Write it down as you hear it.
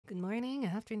morning,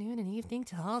 afternoon, and evening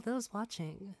to all those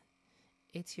watching.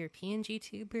 It's your PNG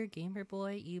tuber, gamer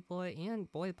boy, e-boy,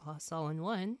 and boy boss all in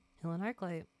one, Hylan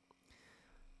Arclight.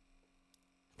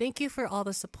 Thank you for all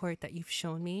the support that you've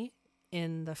shown me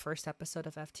in the first episode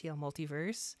of FTL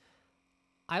Multiverse.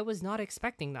 I was not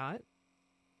expecting that.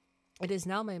 It is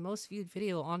now my most viewed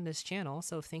video on this channel,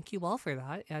 so thank you all for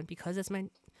that. And because it's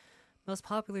my most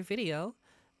popular video,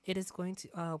 it is going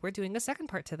to, we're doing a second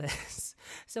part to this.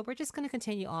 So we're just going to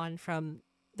continue on from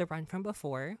the run from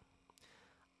before.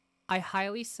 I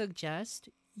highly suggest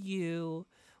you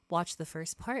watch the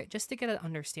first part just to get an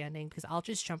understanding, because I'll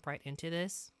just jump right into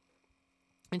this,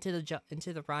 into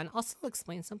the run. I'll still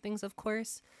explain some things, of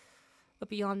course, but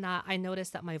beyond that, I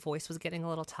noticed that my voice was getting a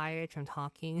little tired from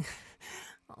talking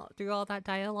through all that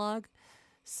dialogue.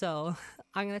 So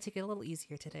I'm going to take it a little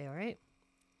easier today, all right?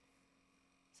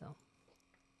 So.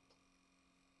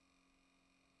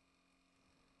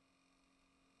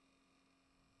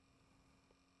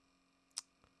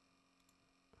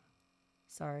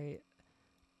 Sorry.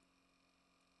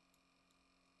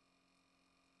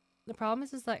 The problem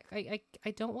is that I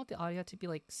don't want the audio to be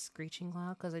like screeching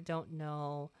loud, because I don't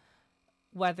know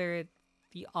whether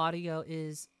the audio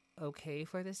is okay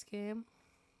for this game.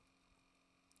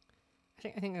 I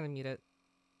think I'm gonna mute it.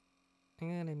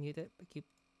 I'm gonna mute it, but keep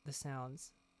the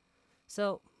sounds.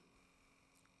 So,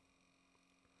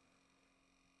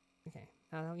 okay,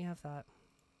 now that we have that,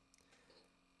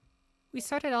 we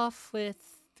started off with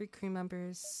 3 crew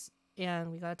members,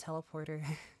 and we got a teleporter.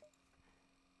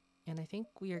 And I think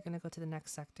we are going to go to the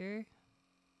next sector.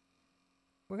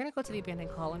 We're going to go to the abandoned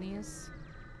colonies.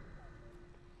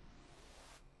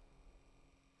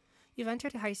 You've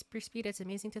entered hyperspeed. It's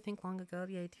amazing to think long ago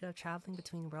the idea of traveling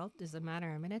between worlds is a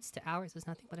matter of minutes to hours is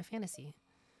nothing but a fantasy.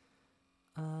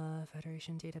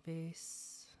 Federation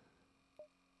database.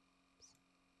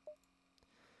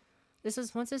 This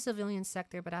was once a civilian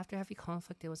sector, but after heavy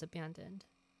conflict it was abandoned.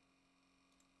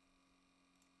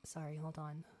 Sorry, hold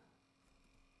on.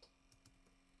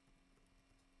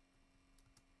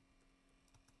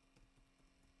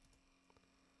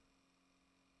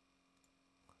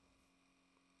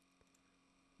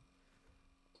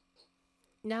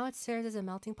 Now it serves as a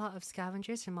melting pot of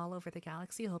scavengers from all over the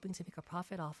galaxy, hoping to make a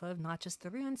profit off of not just the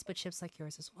ruins, but ships like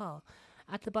yours as well.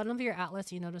 At the bottom of your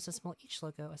atlas, you notice a small H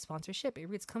logo, a sponsorship. It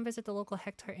reads, "Come visit the local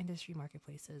Hectar industry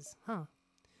marketplaces." Huh.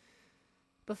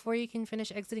 Before you can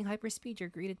finish exiting hyperspeed, you're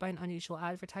greeted by an unusual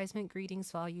advertisement.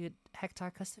 "Greetings, valued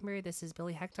Hectar customer. This is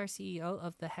Billy Hectar, CEO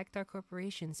of the Hectar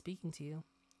Corporation, speaking to you.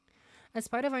 As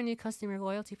part of our new customer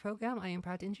loyalty program, I am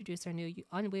proud to introduce our new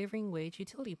unwavering wage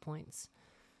utility points.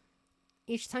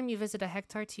 Each time you visit a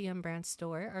Hectar TM brand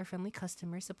store, our friendly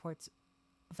customer supports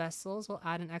vessels will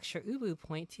add an extra Ubu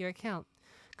point to your account.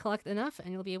 Collect enough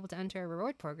and you'll be able to enter a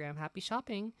reward program. Happy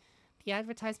shopping." The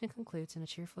advertisement concludes and a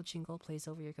cheerful jingle plays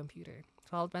over your computer,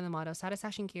 followed by the motto,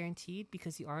 "Satisfaction guaranteed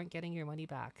because you aren't getting your money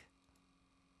back."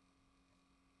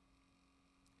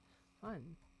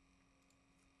 Fun.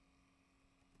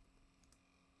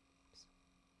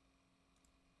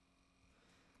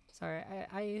 Sorry,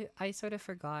 I sort of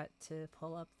forgot to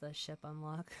pull up the ship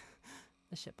unlock,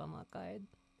 the ship unlock guide.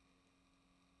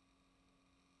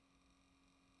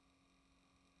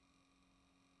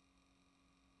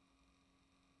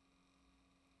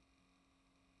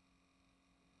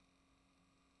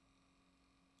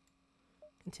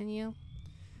 Continue.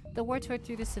 The war toured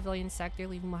through the civilian sector,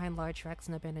 leaving behind large wrecks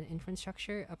and abandoned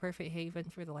infrastructure, a perfect haven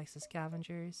for the likes of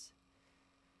scavengers.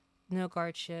 No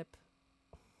guard ship.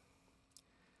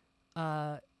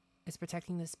 Is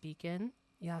protecting this beacon.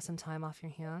 You have some time off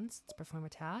your hands. Let's perform a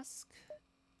task.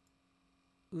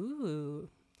 Ooh.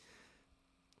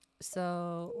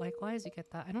 So, likewise, you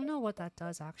get that. I don't know what that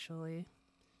does, actually.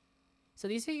 So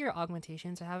these are your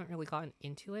augmentations. I haven't really gotten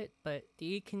into it, but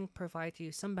they can provide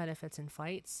you some benefits in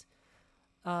fights.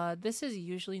 This is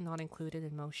usually not included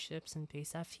in most ships in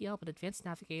base FTL, but Advanced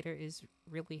Navigator is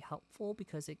really helpful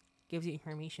because it gives you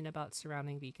information about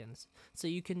surrounding beacons. So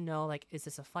you can know, like, is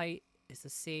this a fight? Is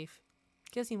this safe?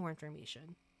 Gives you more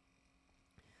information.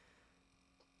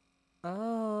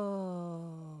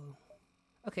 Oh.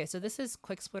 Okay, so this is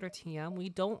Quick Splitter TM. We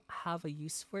don't have a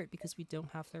use for it because we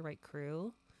don't have the right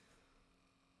crew.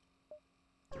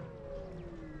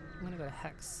 I'm gonna go to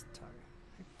Hectar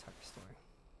store.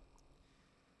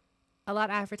 A loud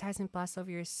advertisement blasts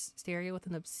over your stereo with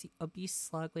an obese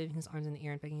slug waving his arms in the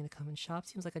air and begging you to come and shop.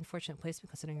 Seems like an unfortunate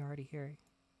placement considering you're already here.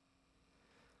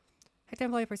 Hector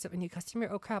employee picks up a new customer.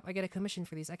 "Oh crap, I get a commission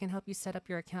for these. I can help you set up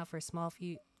your account for a small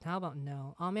fee." How about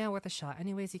no? Oh man, worth a shot.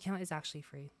 Anyways, the account is actually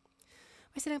free.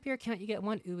 By setting up your account, you get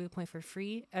 1 Uwu point for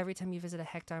free. Every time you visit a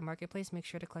Hectare marketplace, make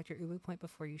sure to collect your Uwu point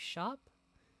before you shop.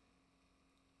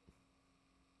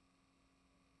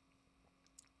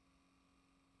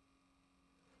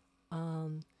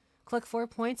 Collect 4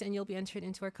 points and you'll be entered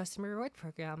into our customer reward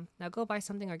program. Now go buy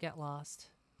something or get lost.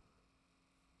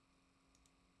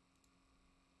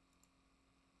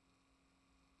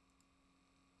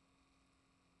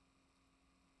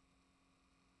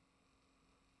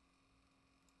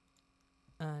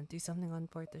 Do something on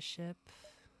board the ship.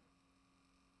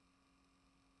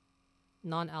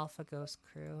 Non-alpha ghost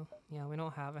crew. Yeah, we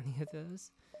don't have any of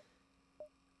those.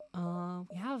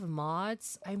 We have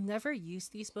mods. I've never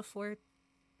used these before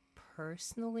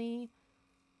personally.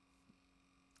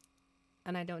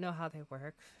 And I don't know how they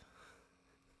work.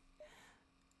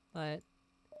 But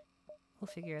we'll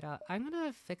figure it out. I'm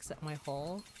gonna fix up my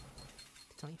hull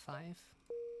to 25.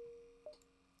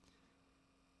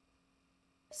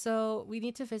 So we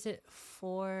need to visit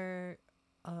 4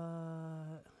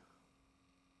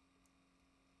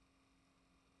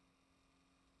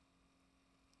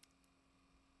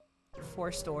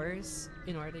 stores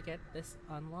in order to get this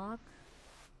unlock.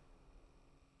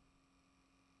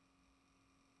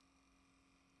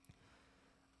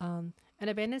 An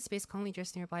abandoned space colony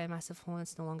just nearby, a massive hole, and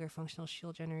it's no longer a functional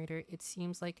shield generator. It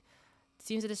seems a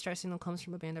distress signal comes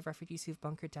from a band of refugees who've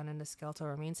bunkered down in the skeletal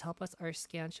remains. Help us. Our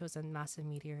scan shows a massive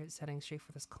meteor is heading straight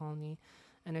for this colony,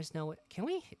 and there's no way. Can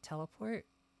we teleport?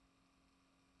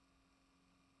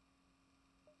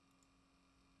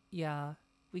 Yeah,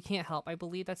 we can't help. I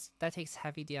believe that takes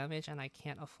heavy damage, and I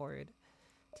can't afford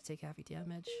to take heavy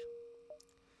damage.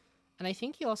 And I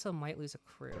think you also might lose a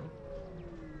crew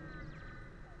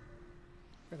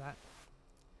for that.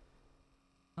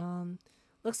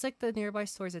 Looks like the nearby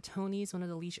store is a Tony's, one of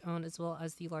the Leash owned, as well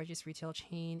as the largest retail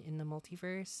chain in the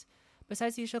multiverse.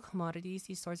 Besides the usual commodities,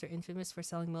 these stores are infamous for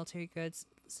selling military goods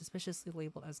suspiciously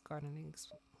labeled as gardening.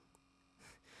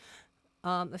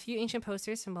 A few ancient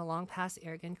posters from a long past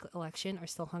Aragon election are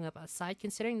still hung up outside.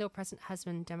 Considering no president has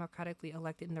been democratically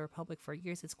elected in the Republic for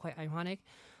years, it's quite ironic.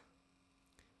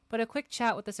 But a quick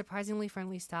chat with the surprisingly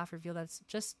friendly staff revealed that it's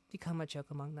just become a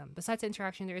joke among them. Besides the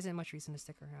interaction, there isn't much reason to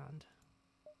stick around.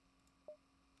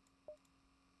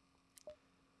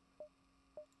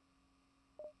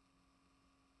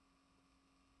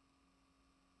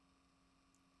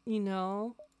 You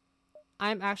know,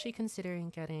 I'm actually considering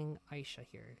getting Aisha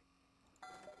here.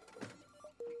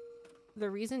 The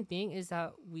reason being is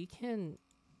that we can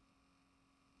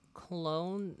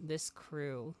clone this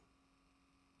crew.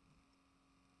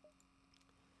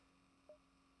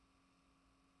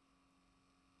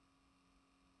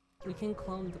 We can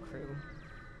clone the crew.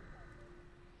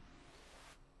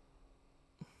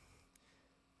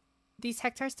 These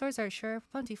Hectare stores are sure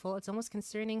plentiful. It's almost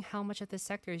concerning how much of this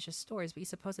sector is just stores, but you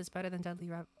suppose it's better than deadly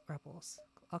rebels.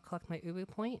 I'll collect my Uwu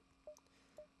point.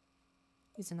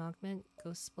 Use an augment,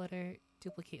 ghost splitter,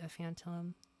 duplicate a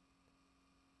phantom.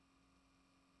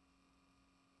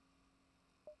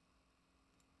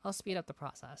 I'll speed up the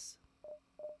process.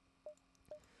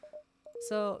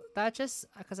 So that just,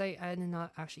 because I did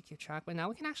not actually keep track, but now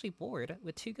we can actually board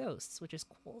with 2 ghosts, which is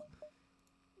cool.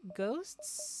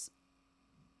 Ghosts,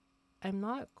 I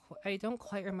don't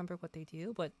quite remember what they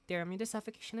do, but they're immune to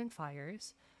suffocation and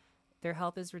fires. Their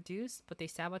health is reduced, but they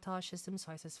sabotage systems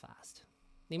twice as fast.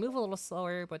 They move a little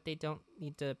slower, but they don't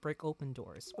need to break open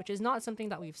doors, which is not something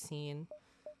that we've seen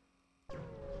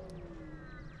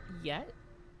yet.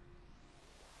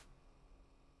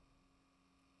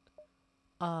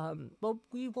 Well,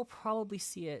 we will probably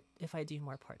see it if I do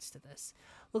more parts to this.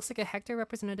 Looks like a Hectare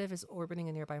representative is orbiting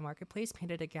a nearby marketplace,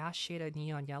 painted a gas shade of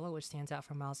neon yellow, which stands out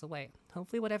from miles away.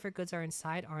 Hopefully whatever goods are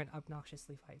inside aren't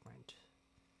obnoxiously vibrant.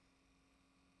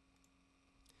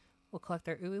 We'll collect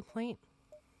our Uwu point.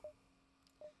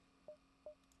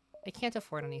 I can't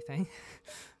afford anything.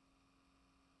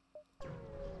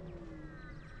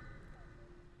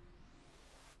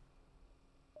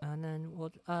 And then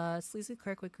we'll, sleazy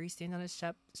clerk with grease stained on his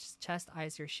chest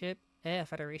eyes your ship. A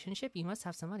Federation ship? You must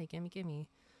have some money. Gimme.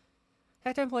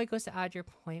 Hectare employee goes to add your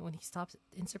point when he stops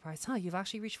in surprise. Huh, you've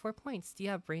actually reached 4 points. Do you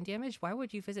have brain damage? Why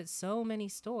would you visit so many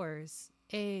stores?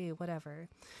 Whatever.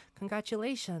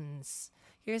 Congratulations.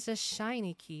 Here's a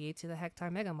shiny key to the Hectare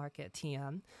Mega Market,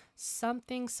 TM.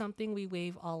 Something we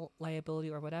waive all liability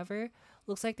or whatever.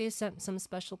 Looks like they sent some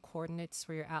special coordinates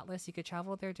for your atlas. You could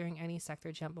travel there during any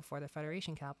sector jump before the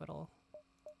Federation capital.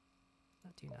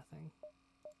 Not do nothing.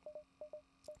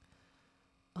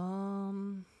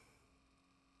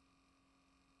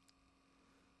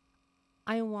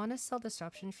 I want to sell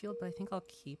Disruption Field, but I think I'll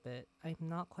keep it. I'm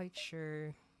not quite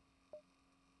sure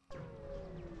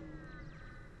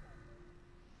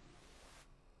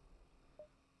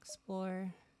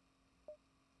explore.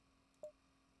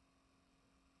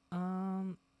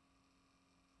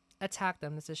 Attack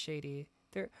them. This is shady.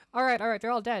 They're all right. All right, they're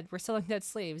all dead. We're selling dead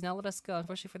slaves. Now let us go.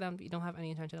 Unfortunately for them, you don't have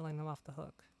any intention of letting them off the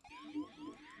hook.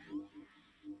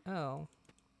 Oh,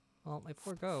 well, my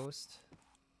poor ghost.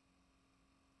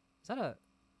 Is that a?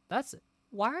 That's.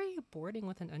 Why are you boarding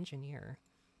with an engineer?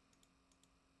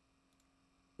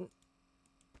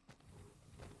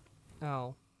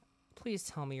 Oh, please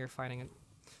tell me you're fighting in.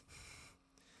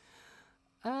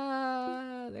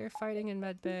 They're fighting in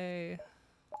medbay.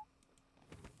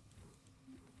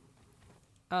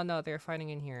 Oh no, they're fighting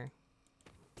in here.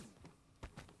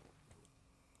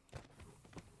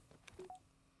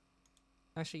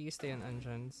 Actually, you stay in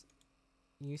engines.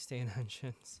 You stay in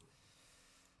engines.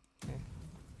 Okay.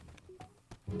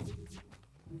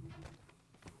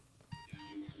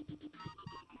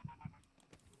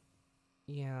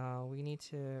 Yeah, we need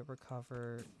to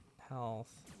recover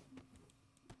health.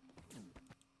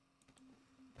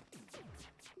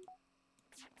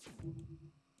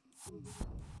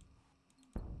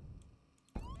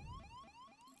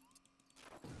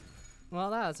 Well,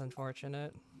 that's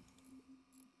unfortunate.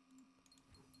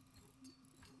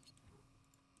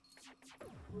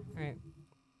 Alright.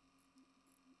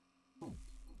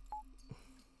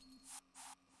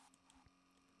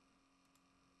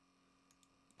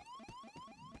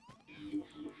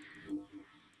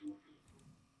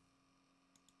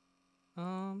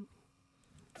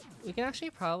 We can actually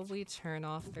probably turn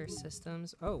off their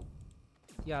systems. Oh,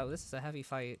 yeah, this is a heavy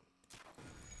fight.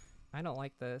 I don't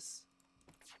like this.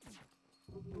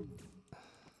 Okay.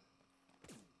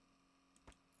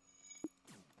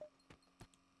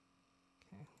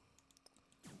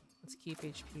 Let's keep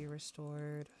HP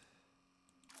restored.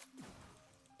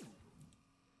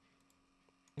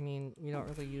 I mean, we don't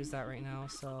really use that right now,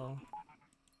 so...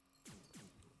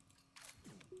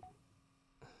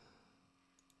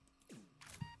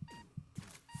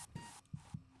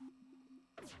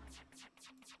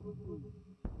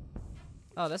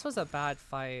 Oh, this was a bad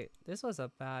fight. This was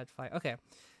a bad fight. Okay,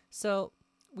 so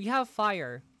we have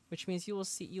fire, which means you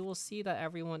will see that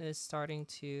everyone is starting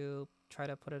to try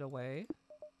to put it away.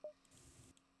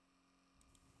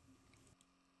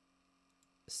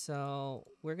 So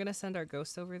we're gonna send our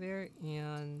ghost over there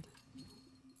and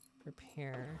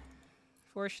repair.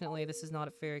 Fortunately, this is not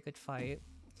a very good fight.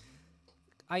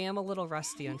 I am a little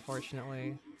rusty,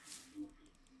 unfortunately.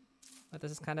 But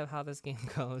this is kind of how this game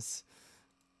goes.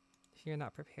 If you're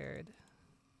not prepared.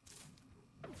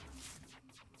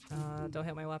 Don't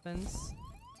hit my weapons.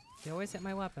 They always hit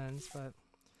my weapons, but...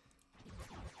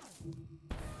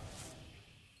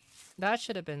 That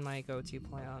should have been my go-to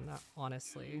plan,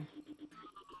 honestly.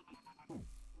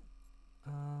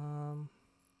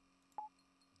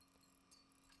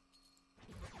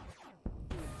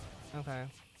 Okay.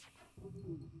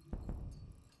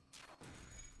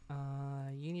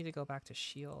 You need to go back to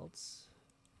shields.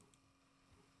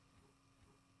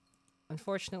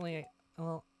 Unfortunately,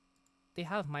 well, they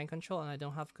have mind control and I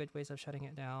don't have good ways of shutting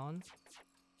it down.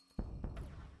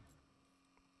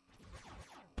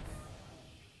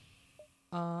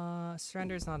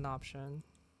 Surrender is not an option.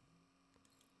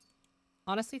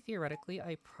 Honestly, theoretically,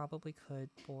 I probably could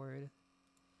board.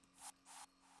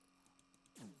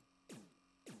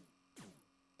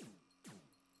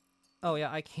 Oh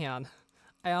yeah, I can.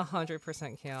 I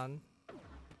 100% can.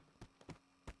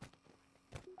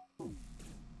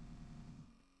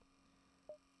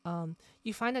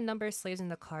 You find a number of slaves in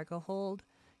the cargo hold.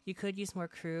 You could use more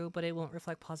crew, but it won't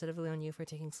reflect positively on you for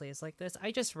taking slaves like this.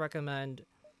 I just recommend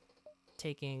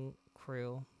taking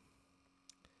crew.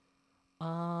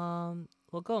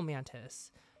 We'll go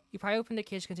mantis. You probably opened a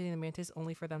cage containing the mantis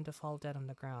only for them to fall dead on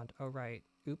the ground. Oh right.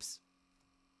 Oops.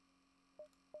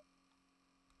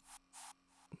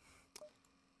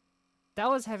 That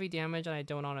was heavy damage and I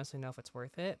don't honestly know if it's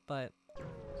worth it, but...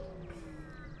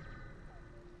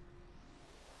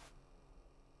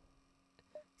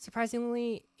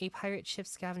 Surprisingly, a pirate ship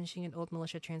scavenging an old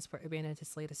militia transport abandoned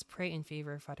its latest prey in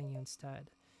favor of fighting you instead.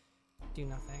 Do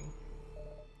nothing.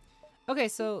 Okay,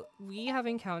 so we have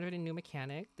encountered a new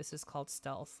mechanic. This is called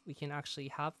stealth. We can actually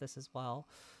have this as well.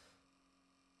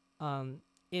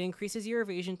 It increases your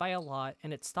evasion by a lot,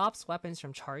 and it stops weapons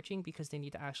from charging because they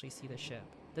need to actually see the ship.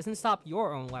 Doesn't stop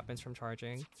your own weapons from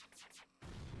charging.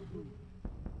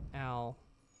 Ow.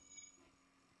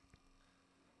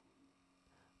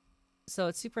 So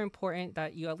it's super important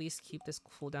that you at least keep this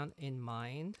cooldown in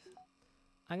mind.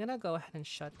 I'm gonna go ahead and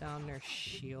shut down their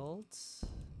shields.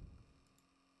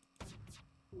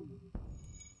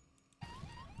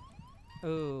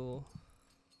 Ooh.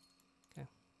 Okay.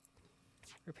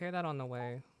 Repair that on the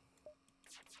way.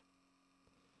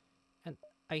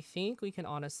 I think we can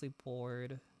honestly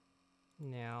board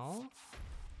now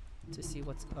to see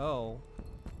what's... Oh.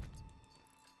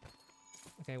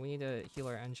 Okay, we need to heal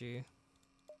our NG.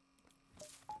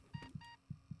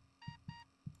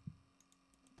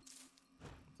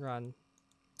 Run.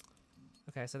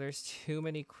 Okay, so there's too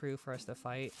many crew for us to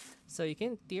fight. So you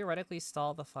can theoretically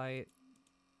stall the fight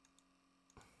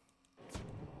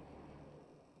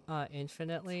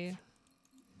infinitely.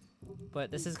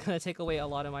 But this is gonna take away a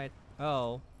lot of my...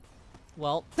 Oh.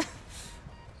 Well.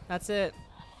 That's it.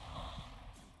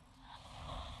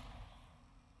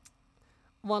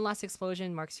 One last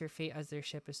explosion marks your fate as their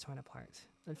ship is torn apart.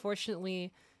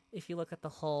 Unfortunately, if you look at the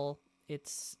hull,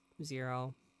 it's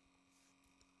 0.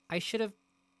 I should have,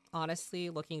 honestly,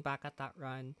 looking back at that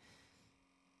run,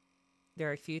 there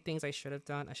are a few things I should have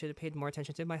done. I should have paid more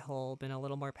attention to my hull, been a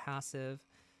little more passive.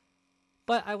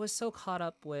 But I was so caught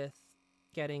up with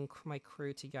getting my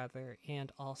crew together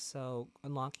and also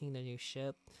unlocking the new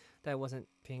ship that I wasn't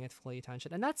paying it fully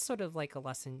attention. And that's sort of like a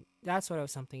lesson. That's sort of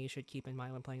something you should keep in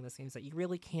mind when playing this game, is that you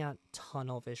really can't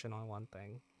tunnel vision on one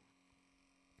thing.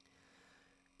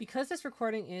 Because this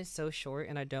recording is so short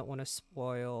and I don't want to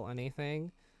spoil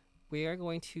anything, we are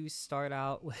going to start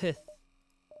out with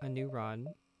a new run.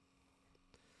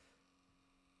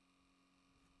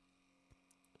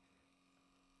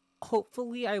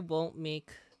 Hopefully I won't make...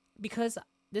 Because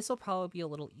this will probably be a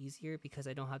little easier because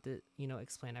I don't have to, you know,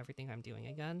 explain everything I'm doing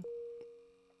again.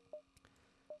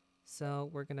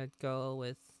 So we're going to go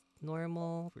with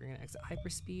normal. We're going to exit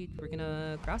hyperspeed. We're going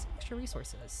to grab some extra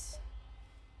resources.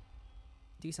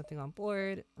 Do something on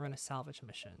board. Run a salvage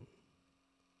mission.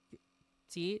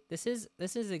 See, this is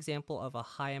an example of a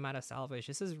high amount of salvage.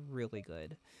 This is really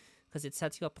good because it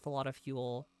sets you up with a lot of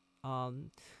fuel.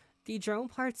 The drone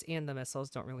parts and the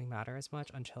missiles don't really matter as much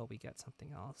until we get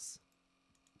something else.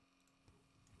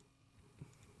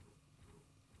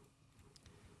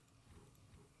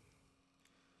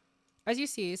 As you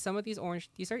see, some of these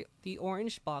the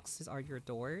orange boxes are your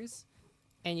doors,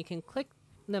 and you can click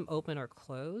them open or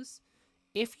close.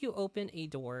 If you open a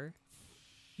door,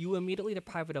 you immediately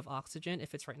deprive it of oxygen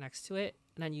if it's right next to it,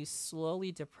 and then you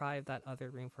slowly deprive that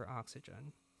other room for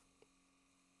oxygen.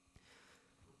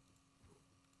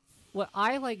 What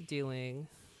I like doing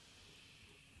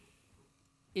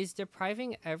is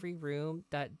depriving every room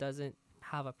that doesn't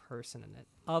have a person in it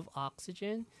of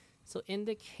oxygen. So in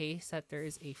the case that there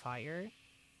is a fire,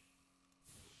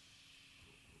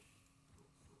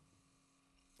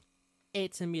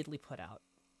 it's immediately put out.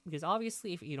 Because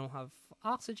obviously if you don't have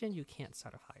oxygen, you can't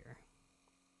start a fire.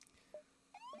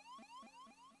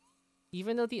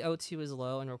 Even though the O2 is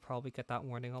low and we'll probably get that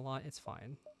warning a lot, it's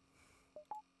fine.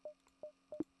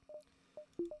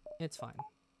 It's fine.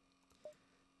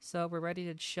 So we're ready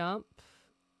to jump.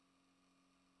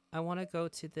 I want to go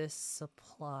to this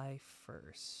supply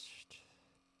first.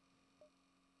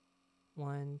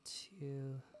 1,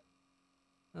 2.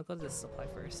 I'll go to this supply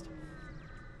first.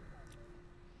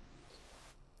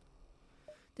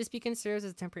 This beacon serves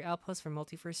as a temporary outpost for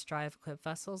Multiverse drive-equipped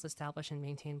vessels established and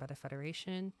maintained by the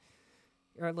Federation.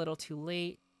 You're a little too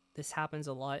late. This happens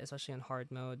a lot, especially on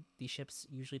hard mode. These ships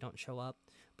usually don't show up,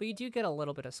 but you do get a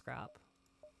little bit of scrap.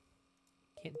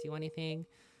 Can't do anything,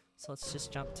 so let's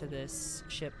just jump to this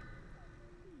ship.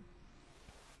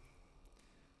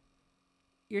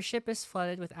 Your ship is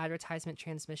flooded with advertisement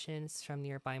transmissions from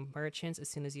nearby merchants. As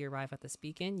soon as you arrive at this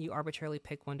beacon, you arbitrarily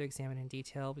pick one to examine in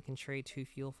detail. We can trade 2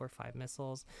 fuel for 5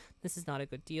 missiles. This is not a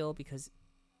good deal because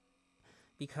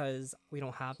we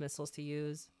don't have missiles to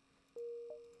use.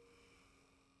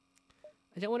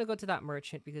 I don't want to go to that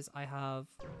merchant because I have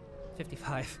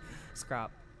 55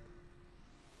 scrap.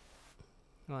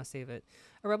 I want to save it.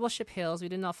 A rebel ship hails. We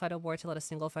did not fight a war to let a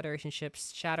single Federation ship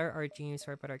shatter our dreams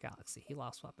for a better galaxy. He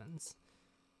lost weapons.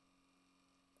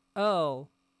 Oh,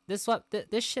 this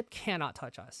ship cannot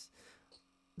touch us.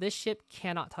 This ship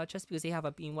cannot touch us because they have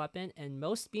a beam weapon, and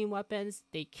most beam weapons,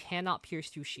 they cannot pierce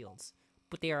through shields,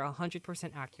 but they are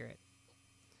 100% accurate.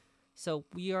 So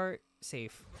we are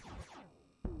safe.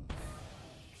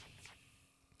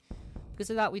 Because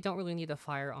of that, we don't really need to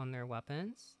fire on their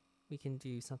weapons. We can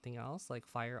do something else, like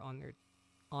fire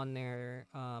on their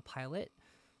pilot,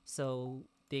 so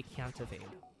they can't evade.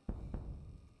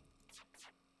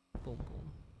 Boom,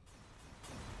 boom.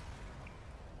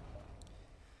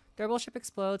 The rebel ship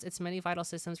explodes. Its many vital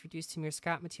systems reduced to mere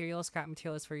scrap material. Scrap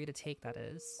material is for you to take, that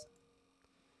is.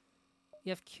 You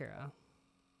have Kira.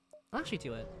 I'll actually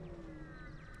do it.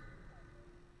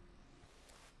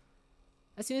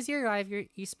 As soon as you arrive,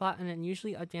 you spot an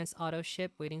unusually advanced auto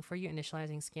ship waiting for you.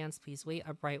 Initializing scans, please wait.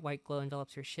 A bright white glow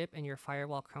envelops your ship, and your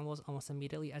firewall crumbles almost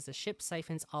immediately as the ship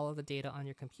siphons all of the data on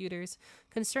your computers.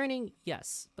 Concerning,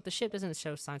 yes, but the ship doesn't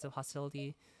show signs of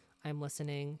hostility. I'm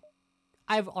listening.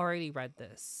 I've already read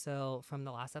this, so from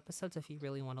the last episode, so if you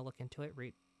really want to look into it,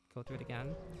 go through it again.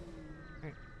 All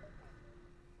right.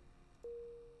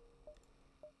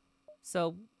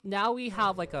 So now we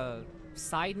have like a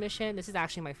side mission. This is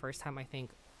actually my first time, I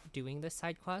think, doing this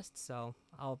side quest, so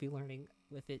I'll be learning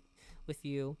with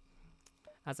you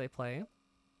as I play.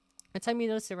 Anytime you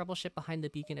notice a rebel ship behind the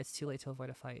beacon, it's too late to avoid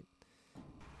a fight.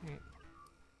 All right.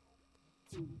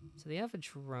 So they have a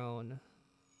drone.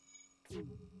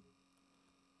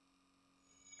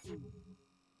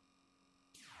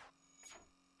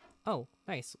 Oh,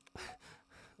 nice.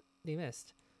 They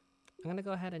missed. I'm gonna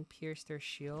go ahead and pierce their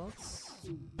shields.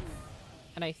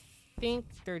 And I think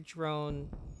their drone,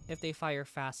 if they fire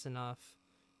fast enough,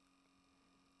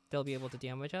 they'll be able to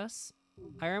damage us.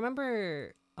 I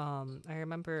remember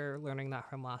learning that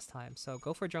from last time. So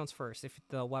go for drones first if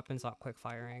the weapon's not quick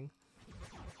firing.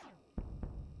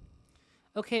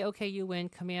 Okay, you win.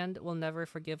 Command will never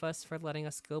forgive us for letting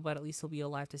us go, but at least we'll be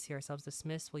alive to see ourselves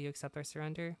dismissed. Will you accept our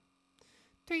surrender?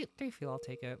 Three fuel, I'll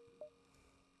take it.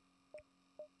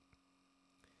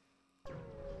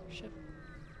 Ship.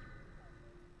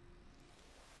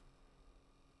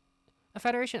 A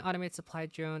Federation automated supply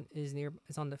drone is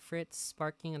on the fritz,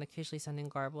 sparking and occasionally sending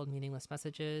garbled, meaningless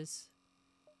messages.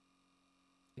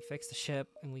 We fix the ship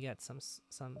and we get some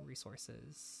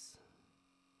resources.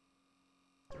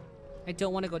 I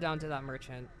don't want to go down to that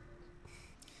merchant.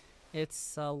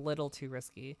 It's a little too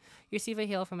risky. You receive a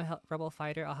hail from a rebel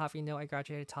fighter. I'll have you know I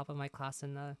graduated top of my class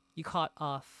in the... You caught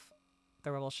off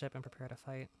the rebel ship and prepare to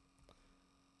fight.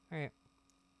 Alright.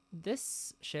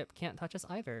 This ship can't touch us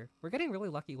either. We're getting really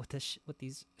lucky with this with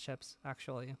these ships,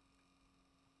 actually.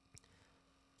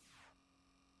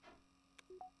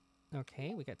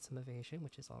 Okay, we get some evasion,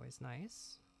 which is always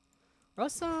nice. We're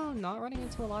also not running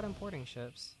into a lot of importing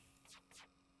ships.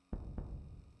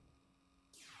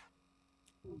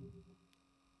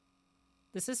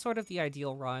 This is sort of the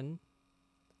ideal run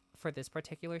for this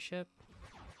particular ship.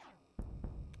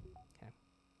 Okay.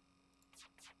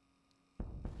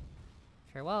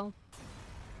 Farewell.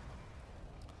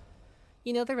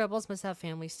 You know the rebels must have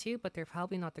families too, but they're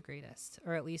probably not the greatest.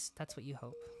 Or at least that's what you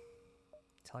hope.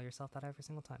 Tell yourself that every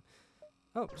single time.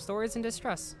 Oh, store is in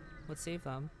distress. Let's save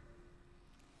them.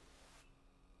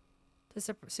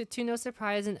 So to no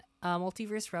surprise, an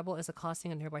multiverse rebel is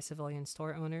accosting a nearby civilian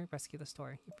store owner. Rescue the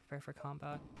store. You prepare for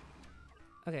combat.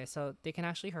 Okay, so they can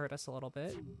actually hurt us a little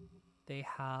bit. They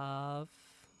have...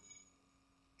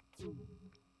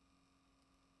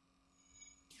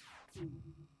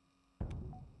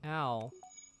 Ow.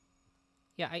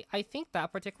 Yeah, I think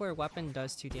that particular weapon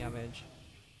does 2 damage.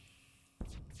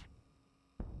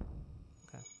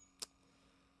 Okay.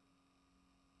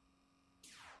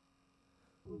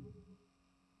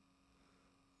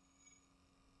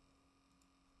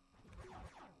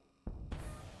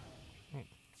 Right.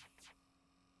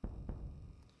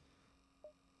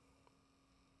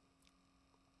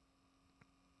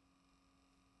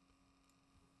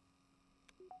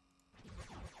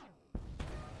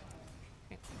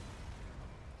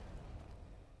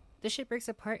 The ship breaks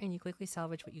apart and you quickly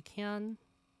salvage what you can.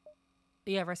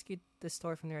 You have rescued the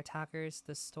store from their attackers.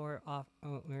 The store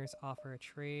owners offer a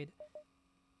trade.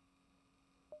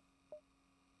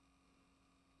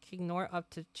 Ignore up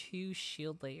to 2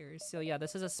 shield layers. So yeah,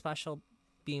 this is a special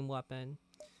beam weapon.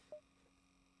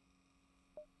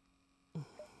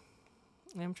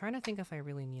 I'm trying to think if I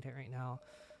really need it right now.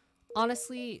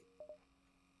 Honestly,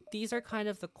 these are kind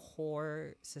of the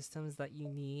core systems that you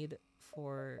need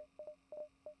for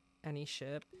any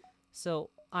ship. So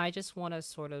I just want to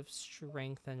sort of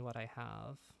strengthen what I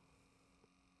have.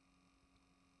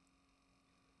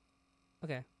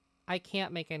 Okay. I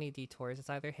can't make any detours. It's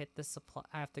either hit the supply...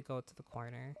 I have to go to the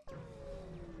corner.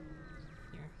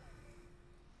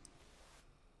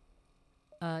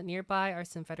 Here. Nearby are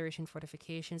some Federation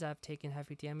fortifications. I've taken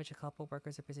heavy damage. A couple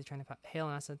workers are busy trying to hail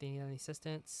and ask if they need any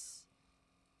assistance.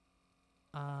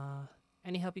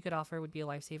 Any help you could offer would be a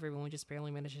lifesaver. We won't just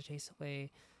barely manage to chase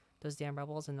away those damn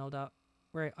rebels, and no doubt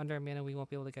we're under a minute. We won't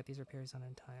be able to get these repairs done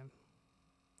in time.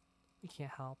 We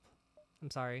can't help. I'm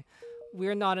sorry.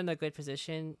 We're not in a good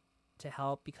position to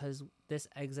help because this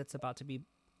exit's about to be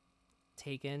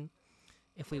taken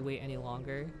if we wait any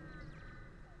longer.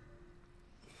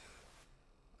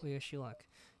 We wish you luck.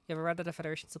 You ever read that the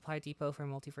Federation supply depot for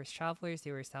multiverse travelers?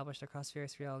 They were established across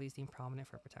various realities deemed prominent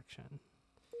for protection.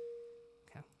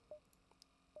 Okay.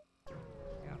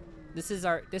 Yeah. This is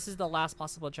the last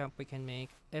possible jump we can make.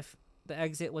 If the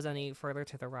exit was any further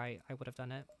to the right, I would have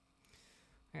done it.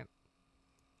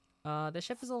 Alright. The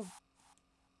ship is a...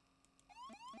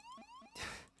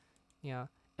 yeah.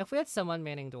 If we had someone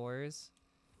manning doors,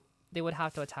 they would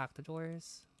have to attack the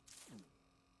doors.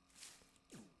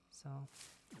 So...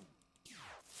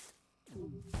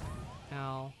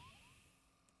 ow.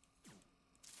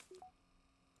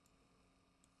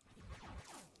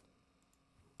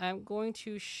 I'm going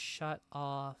to shut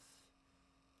off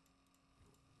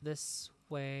this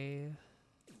way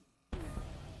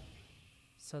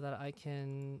so that I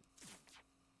can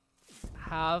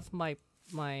have my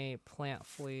plant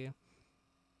flee.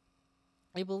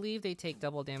 I believe they take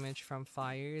double damage from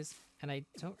fires, and I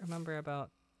don't remember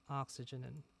about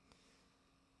oxygen.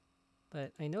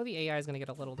 But I know the AI is going to get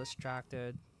a little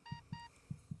distracted.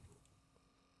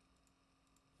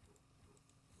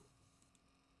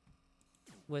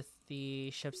 With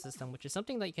the ship system, which is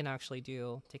something that you can actually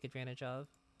do, take advantage of.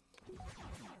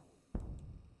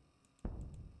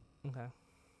 Okay.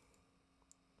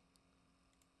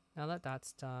 Now that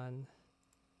that's done,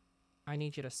 I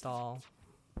need you to stall.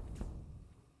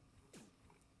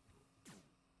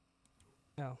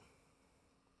 Oh.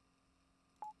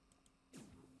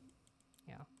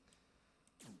 Yeah.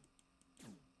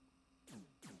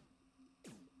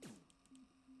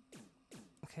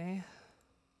 Okay.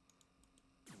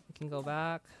 We can go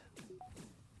back.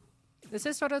 This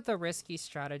is sort of the risky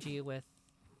strategy with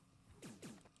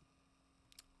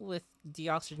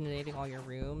deoxygenating all your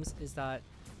rooms, is that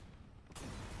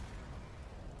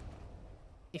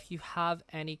if you have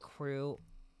any crew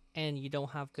and you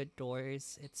don't have good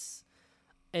doors,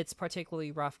 it's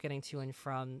particularly rough getting to and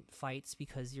from fights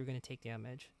because you're going to take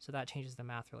damage. So that changes the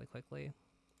math really quickly.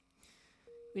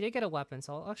 We did get a weapon,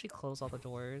 so I'll actually close all the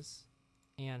doors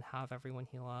and have everyone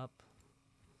heal up.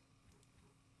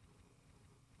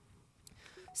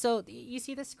 So you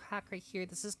see this crack right here?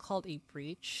 This is called a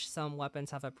breach. Some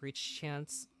weapons have a breach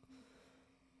chance.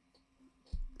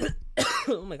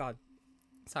 Oh my god.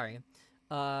 Sorry.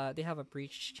 They have a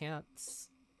breach chance.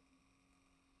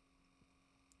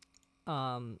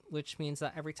 Which means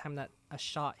that every time that a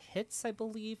shot hits, I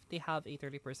believe, they have a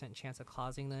 30% chance of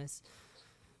causing this.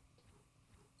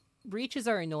 Breaches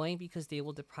are annoying because they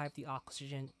will deprive the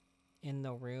oxygen in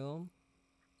the room.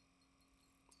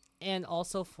 And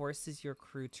also forces your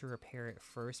crew to repair it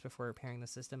first before repairing the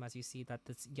system. As you see that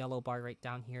this yellow bar right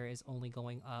down here is only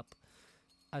going up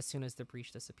as soon as the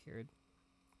breach disappeared.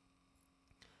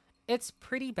 It's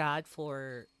pretty bad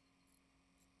for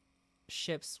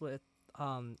ships with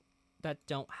that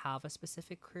don't have a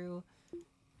specific crew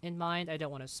in mind. I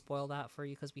don't want to spoil that for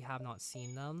you because we have not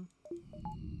seen them.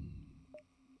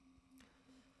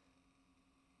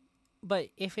 But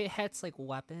if it hits like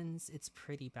weapons, it's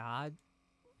pretty bad.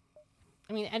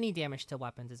 I mean, any damage to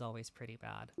weapons is always pretty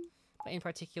bad. But in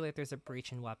particular, if there's a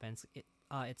breach in weapons,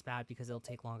 it's bad because it'll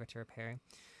take longer to repair.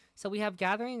 So we have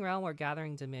Gathering Realm or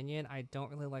Gathering Dominion. I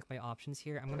don't really like my options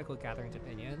here. I'm going to go Gathering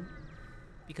Dominion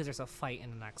because there's a fight in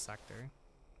the next sector.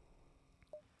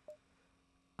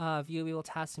 View, we will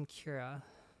task some Cura.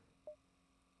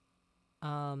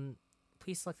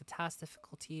 Please select the task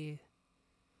difficulty.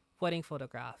 Wedding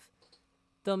photograph.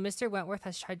 Though Mr. Wentworth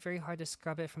has tried very hard to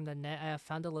scrub it from the net, I have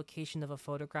found a location of a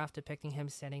photograph depicting him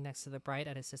standing next to the bride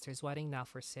at his sister's wedding, now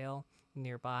for sale,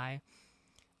 nearby.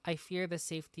 I fear the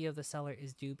safety of the seller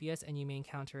is dubious, and you may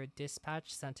encounter a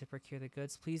dispatch sent to procure the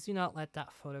goods. Please do not let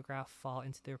that photograph fall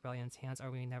into the rebellion's hands, or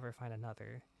we may never find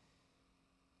another.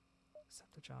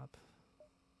 Accept the job.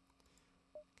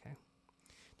 Okay.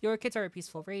 The Orchids are a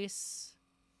peaceful race.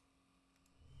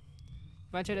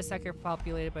 You've entered a sector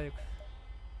populated by the...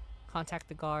 Contact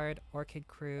the guard, Orchid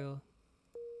crew.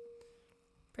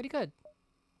 Pretty good.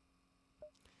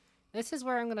 This is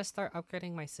where I'm going to start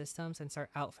upgrading my systems and start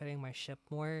outfitting my ship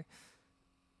more.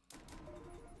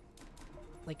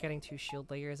 Like getting 2 shield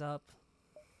layers up.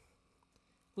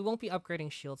 We won't be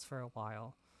upgrading shields for a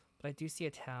while. But I do see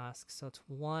a task. So it's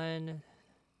 1,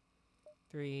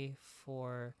 3,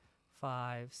 4,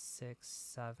 5, 6,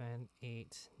 7,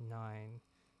 8, 9,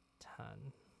 10.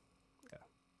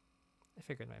 I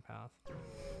figured my path.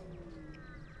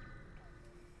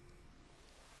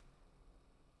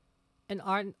 An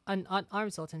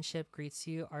unarmed Zoltan ship greets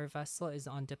you. Our vessel is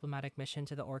on diplomatic mission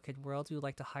to the Orchid world. We would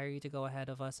like to hire you to go ahead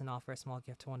of us and offer a small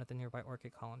gift to one of the nearby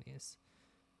Orchid colonies.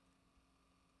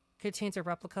 Contains a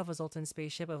replica of a Zoltan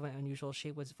spaceship of an unusual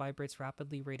shape which vibrates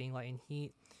rapidly, radiating light and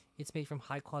heat. It's made from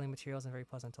high quality materials and very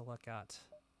pleasant to look at.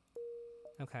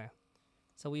 Okay.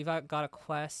 So we've got a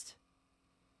quest.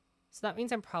 So that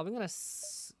means I'm probably going to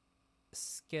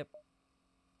skip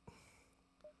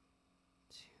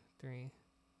 2, 3.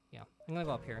 Yeah, I'm gonna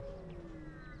go up here.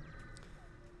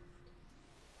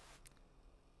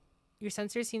 Your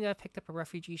sensors seem to have picked up a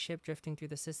refugee ship drifting through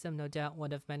the system, no doubt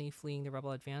one of many fleeing the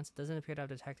rebel advance. It doesn't appear to have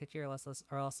detected you,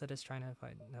 or else it is trying to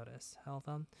avoid notice. Hell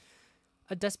them.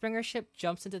 A Dustbringer ship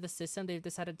jumps into the system. They've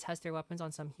decided to test their weapons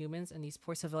on some humans, and these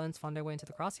poor civilians found their way into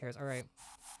the crosshairs. Alright.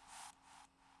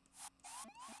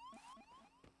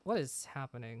 What is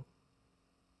happening?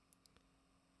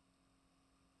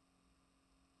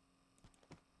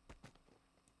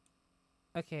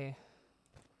 Okay.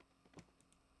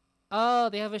 Oh,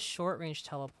 they have a short-range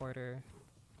teleporter.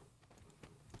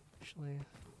 Actually.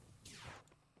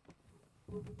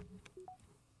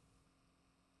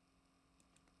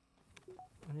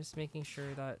 I'm just making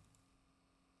sure that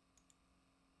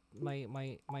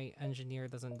my engineer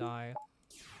doesn't die.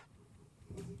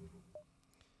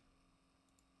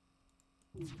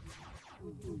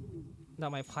 No,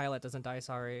 my pilot doesn't die,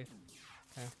 sorry.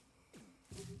 Okay.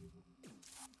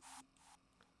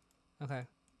 Okay.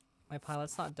 My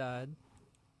pilot's not dead.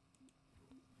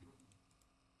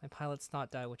 My pilot's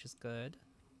not dead, which is good.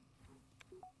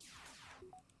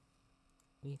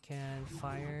 We can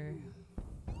fire.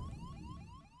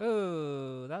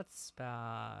 Oh, that's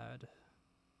bad.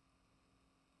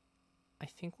 I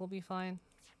think we'll be fine.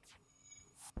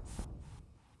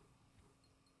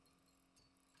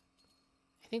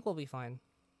 I think we'll be fine.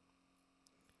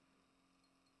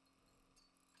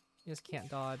 You just can't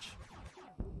dodge.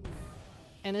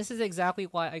 And this is exactly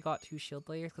why I got 2 shield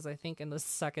layers, because I think in the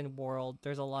second world,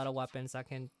 there's a lot of weapons that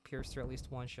can pierce through at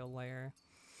least 1 shield layer.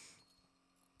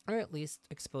 Or at least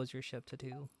expose your ship to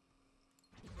 2.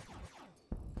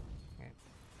 Okay.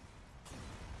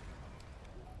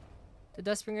 The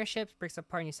Dustbringer ship breaks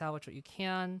apart and you salvage what you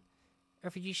can. A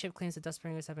refugee ship claims the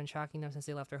Dustbringers have been tracking them since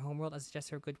they left their homeworld. As a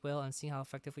gesture of goodwill and seeing how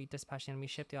effectively you dispatch the enemy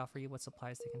ship, they offer you what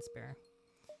supplies they can spare.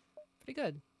 Pretty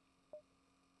good.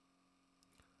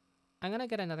 I'm gonna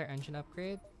get another engine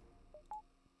upgrade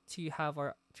to have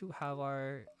our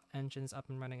engines up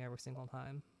and running every single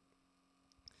time.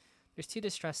 There's 2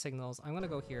 distress signals. I'm gonna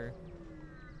go here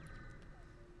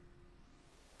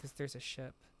because there's a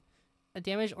ship. A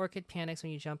damaged orchid panics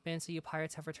when you jump in, so you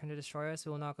pirates have returned to destroy us.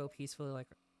 We will not go peacefully like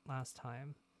last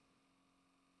time.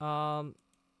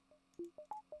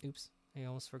 Oops, I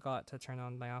almost forgot to turn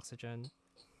on my oxygen.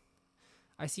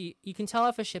 I see, you can tell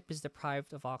if a ship is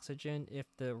deprived of oxygen if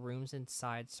the rooms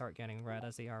inside start getting red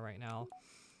as they are right now.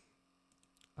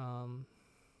 I'm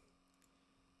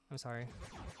sorry.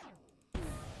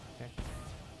 Okay.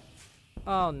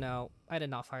 Oh no, I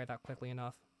did not fire that quickly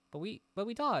enough. But we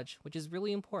dodge, which is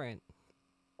really important.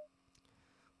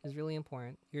 Is really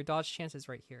important. Your dodge chance is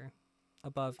right here,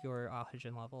 above your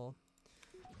oxygen level.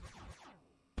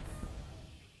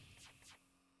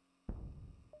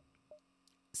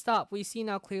 Stop. We see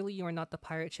now clearly you are not the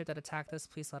pirate ship that attacked us.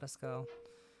 Please let us go.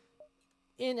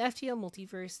 In FTL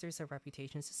Multiverse, there's a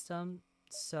reputation system.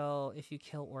 So if you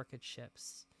kill orchid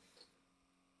ships,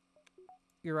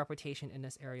 your reputation in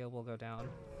this area will go down.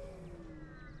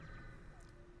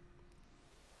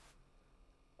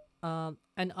 An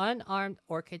unarmed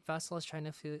orchid vessel is trying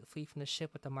to flee from the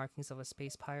ship with the markings of a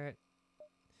space pirate.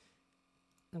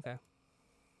 Okay.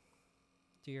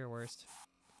 Do your worst.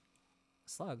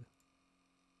 Slug.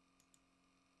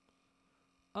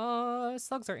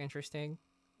 Slugs are interesting.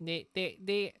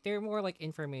 They're more like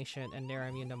information and they're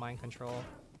immune to mind control.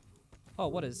 Oh,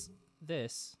 what is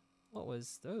this? What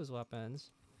was those weapons?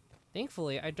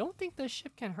 Thankfully, I don't think this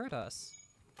ship can hurt us.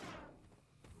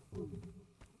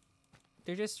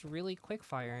 They're just really quick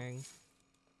firing.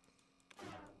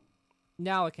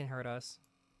 Now it can hurt us.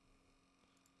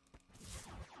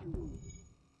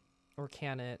 Or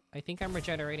can it? I think I'm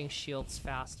regenerating shields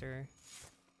faster.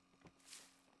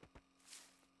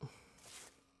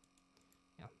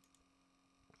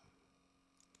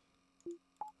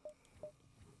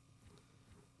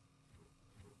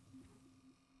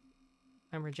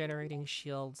 I'm regenerating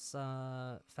shields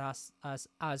fast as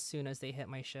soon as they hit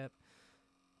my ship.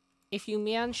 If you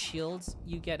man shields,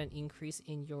 you get an increase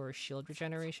in your shield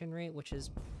regeneration rate, which is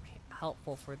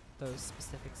helpful for those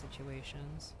specific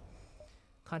situations.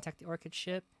 Contact the orchid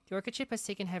ship. The orchid ship has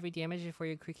taken heavy damage before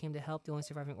your crew came to help. The only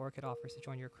surviving orchid offers to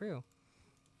join your crew.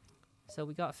 So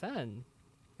we got Fen.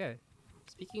 Okay.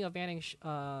 Speaking of manning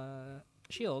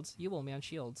shields, you will man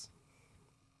shields.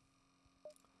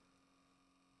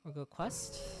 We'll go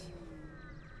quest.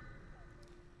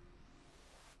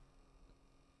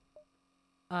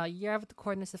 You have the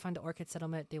coordinates to find the Orchid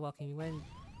settlement. They welcome you in.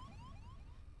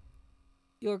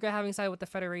 You'll regret having sided with the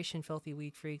Federation, filthy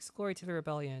weed freaks. Glory to the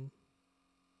rebellion.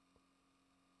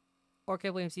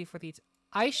 Orchid blames you for the...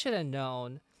 I should have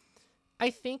known. I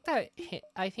think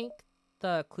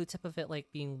the clue tip of it like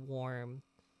being warm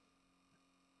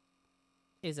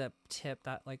is a tip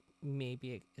that like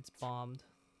maybe it's bombed.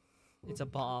 It's a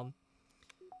bomb.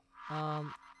 I don't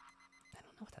know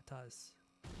what that does.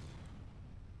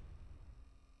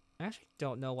 I actually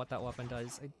don't know what that weapon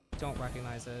does. I don't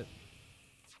recognize it.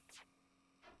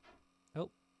 Oh.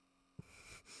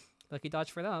 Lucky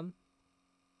dodge for them.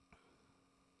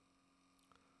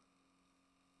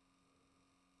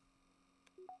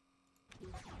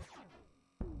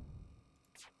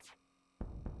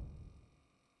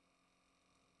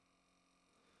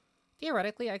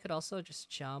 Theoretically, I could also just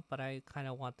jump, but I kind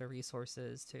of want the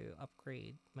resources to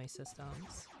upgrade my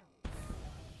systems.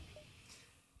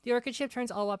 The Orchid ship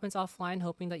turns all weapons offline,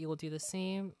 hoping that you will do the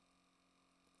same.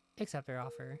 Accept their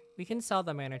offer. We can sell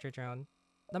the manager drone.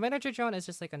 The manager drone is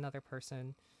just like another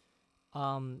person.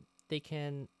 They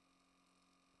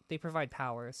provide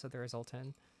power, so they're a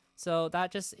Zoltan. So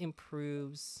that just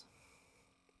improves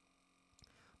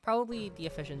probably the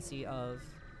efficiency of...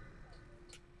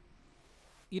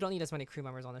 You don't need as many crew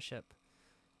members on the ship.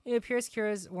 It appears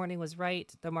Kira's warning was right.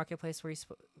 The marketplace where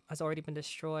has already been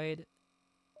destroyed.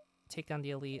 Take down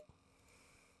the elite.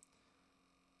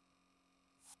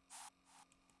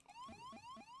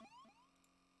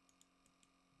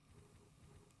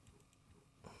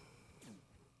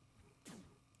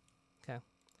 Okay.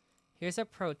 Here's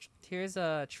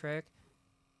a trick.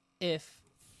 If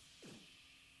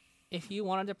you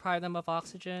want to deprive them of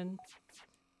oxygen,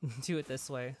 do it this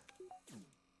way.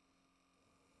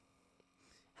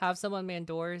 Have someone man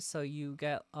doors so you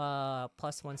get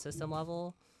 +1 system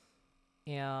level,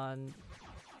 and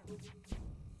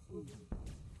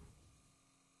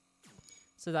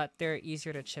so that they're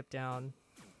easier to chip down.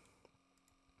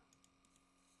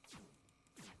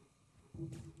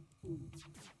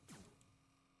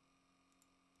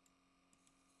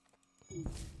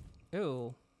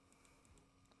 Ooh.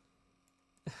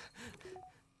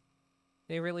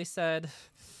 They really said,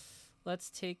 let's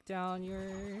take down your...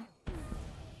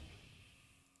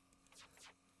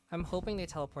 I'm hoping they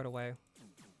teleport away.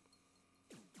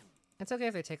 It's okay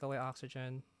if they take away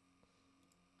oxygen.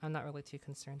 I'm not really too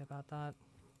concerned about that.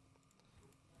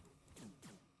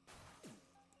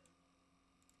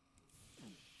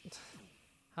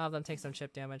 Have them take some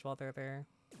chip damage while they're there.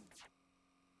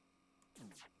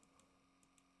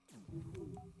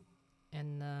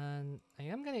 And then I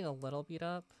am getting a little beat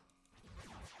up.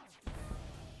 Are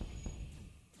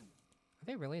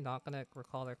they really not gonna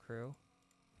recall their crew?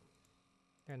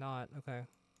 They're not, okay.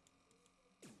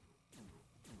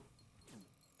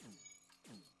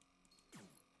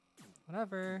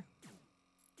 Whatever.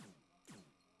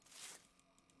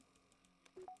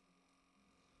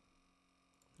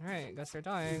 Alright, guess they're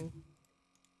dying.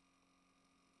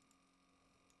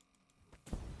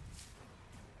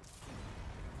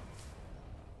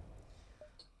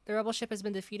 The rebel ship has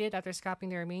been defeated. After scrapping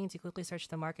the remains, you quickly search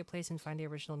the marketplace and find the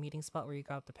original meeting spot where you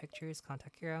got the pictures.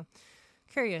 Contact Kira.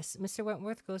 Curious, Mr.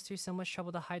 Wentworth goes through so much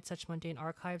trouble to hide such mundane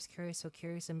archives. Curious, so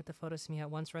curious, submit the photos to me at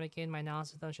once. Renegade, my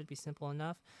analysis of them should be simple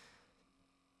enough.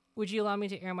 Would you allow me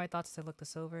to air my thoughts as I look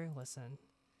this over? Listen.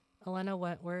 Elena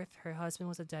Wentworth, her husband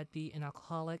was a deadbeat, an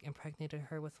alcoholic, impregnated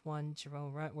her with one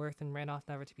Jerome Wentworth, and ran off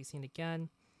never to be seen again.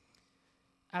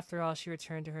 After all, she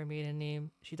returned to her maiden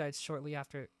name. She died shortly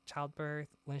after childbirth,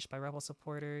 lynched by rebel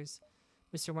supporters.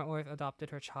 Mr. Wentworth adopted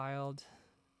her child.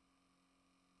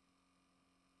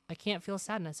 I can't feel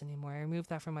sadness anymore. I removed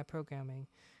that from my programming.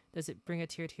 Does it bring a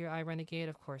tear to your eye, Renegade?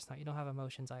 Of course not. You don't have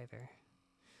emotions either.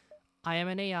 I am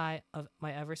an AI of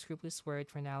my ever-scrupulous word,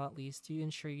 for now at least. Do you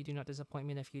ensure you do not disappoint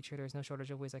me in the future? There is no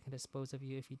shortage of ways I can dispose of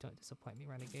you if you don't disappoint me,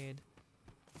 Renegade.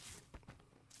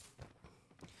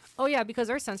 Oh yeah, because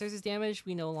our sensors is damaged,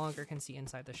 we no longer can see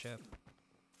inside the ship.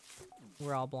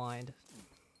 We're all blind.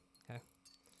 Okay.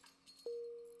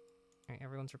 Alright,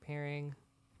 everyone's repairing.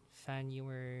 Fen, you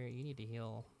need to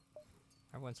heal.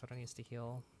 Everyone sort of needs to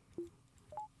heal.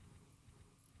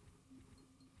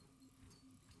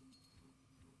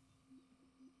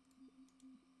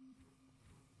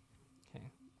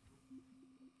 Okay.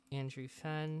 Andrew,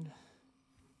 Fen.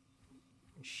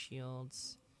 Your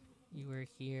shields. You were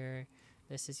here.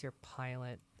 This is your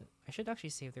pilot. I should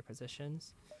actually save their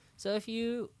positions. So if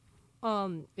you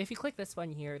click this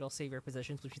one here, it'll save your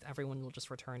positions, which means everyone will just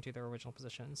return to their original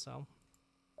position. So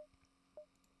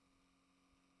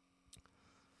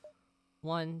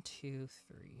 1, 2,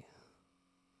 3.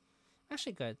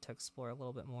 Actually good to explore a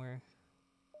little bit more.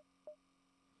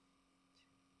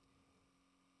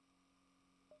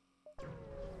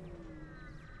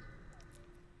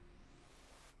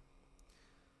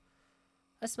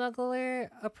 A smuggler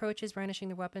approaches brandishing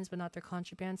their weapons but not their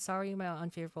contraband. Sorry, my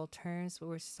unfavorable terms, but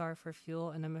we're starved for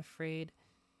fuel, and I'm afraid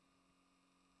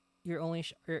you're only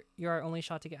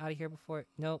shot to get out of here before.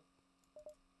 Nope.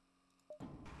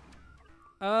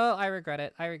 Oh, I regret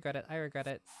it. I regret it. I regret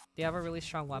it. They have a really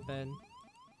strong weapon.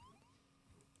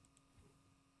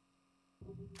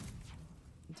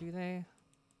 Do they?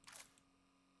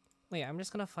 Wait, I'm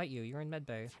just gonna fight you. You're in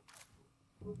medbay.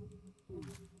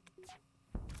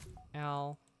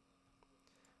 Ow.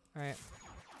 Alright.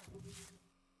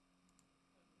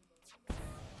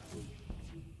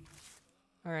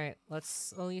 Alright,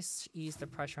 let's at least ease the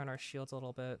pressure on our shields a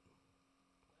little bit.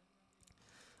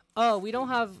 Oh, we don't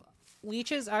have...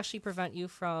 Leeches actually prevent you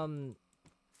from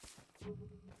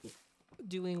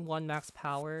doing 1 max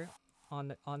power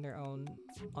on their own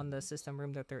on the system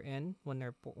room that they're in when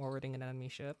they're boarding an enemy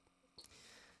ship.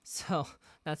 So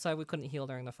that's why we couldn't heal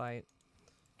during the fight.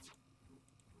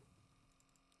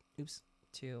 Oops,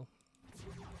 2.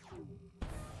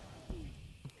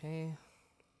 Okay.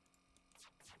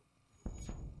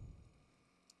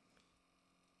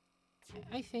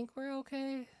 I think we're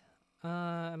okay.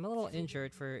 I'm a little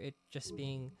injured for it just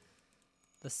being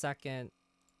the second.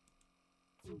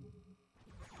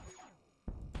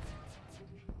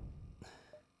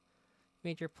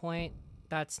 Made your point.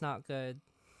 That's not good.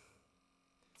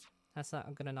 That's not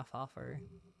a good enough offer.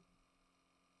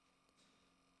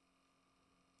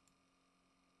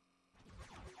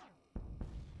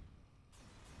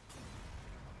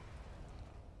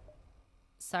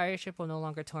 Sorry, your ship will no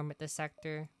longer torment this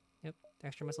sector. Yep, the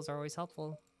extra missiles are always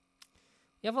helpful.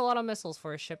 You have a lot of missiles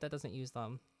for a ship that doesn't use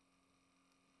them.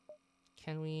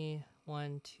 Can we...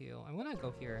 1, 2... I'm gonna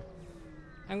go here.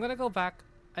 I'm gonna go back.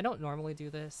 I don't normally do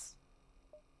this.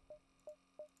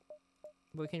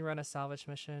 But we can run a salvage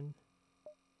mission.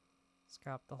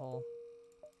 Scrap the hull.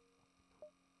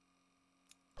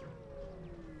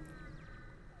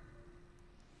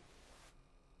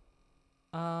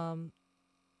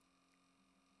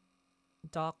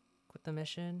 Dock with the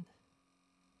mission.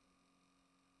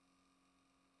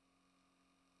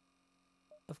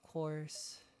 Of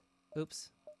course. Oops.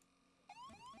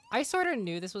 I sort of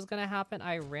knew this was gonna happen.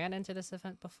 I ran into this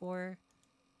event before.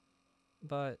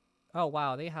 But... Oh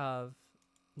wow, they have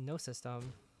no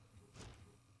system.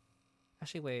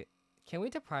 Actually, wait. Can we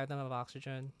deprive them of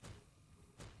oxygen?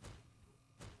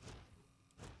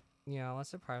 Yeah,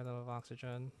 let's deprive them of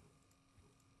oxygen.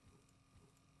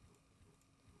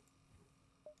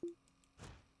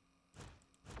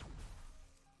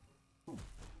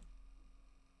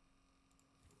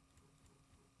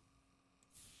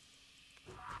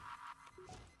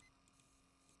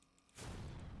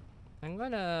 I'm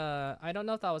gonna... I don't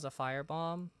know if that was a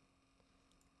firebomb.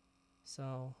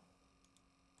 So...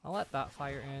 I'll let that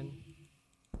fire in.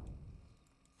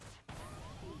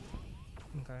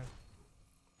 Okay.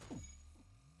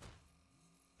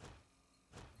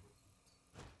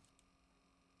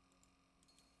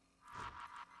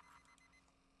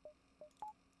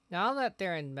 Now that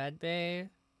they're in medbay,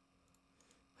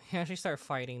 we actually start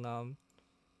fighting them.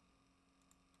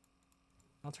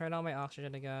 I'll turn on my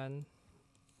oxygen again.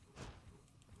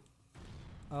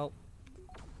 Oh.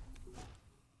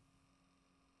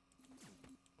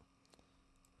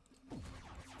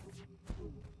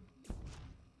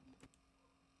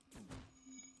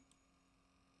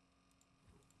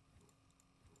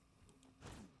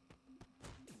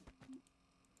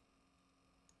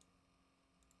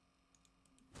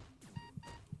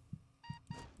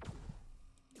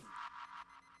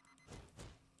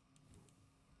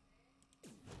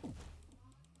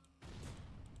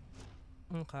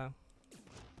 Okay.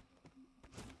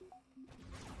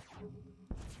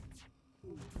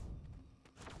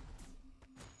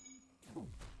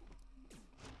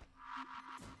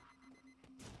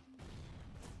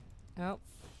 Oh.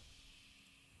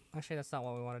 Actually, that's not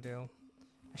what we want to do.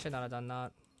 I should not have done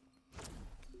that.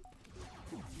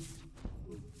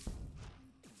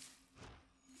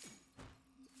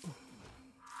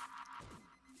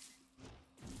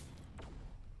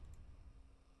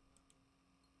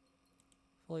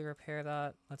 Fully repair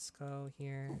that. Let's go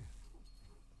here.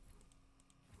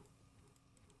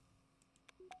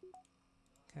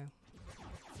 Okay.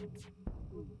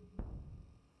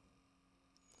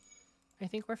 I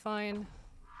think we're fine.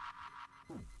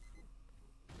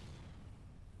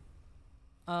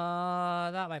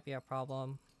 That might be a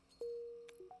problem.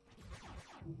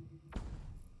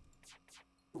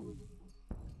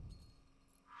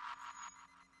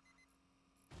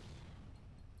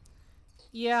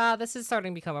 Yeah, this is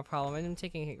starting to become a problem. I'm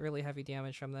taking really heavy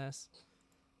damage from this.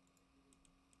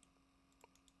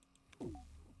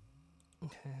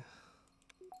 Okay.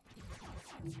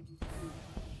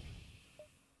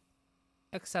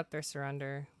 accept their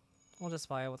surrender. We'll just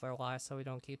buy it with our lives so we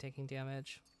don't keep taking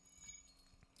damage.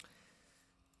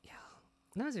 Yeah,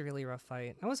 that was a really rough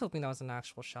fight. I was hoping that was an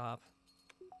actual shop.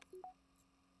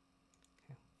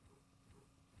 Okay.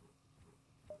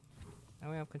 Now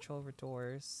we have control over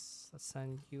doors. Let's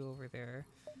send you over there.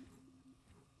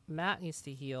 Matt needs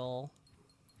to heal.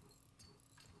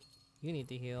 You need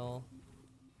to heal.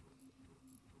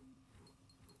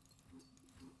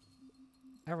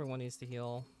 Everyone needs to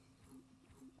heal.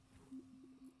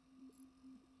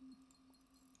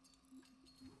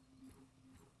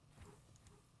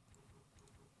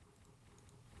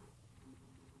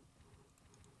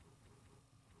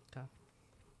 Okay.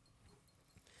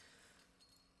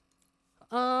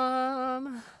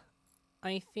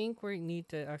 I think we need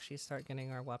to actually start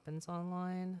getting our weapons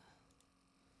online.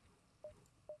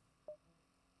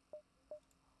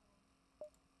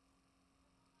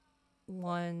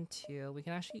 1, 2. We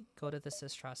can actually go to the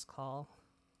Sistress call.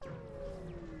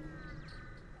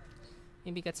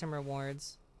 Maybe get some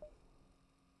rewards.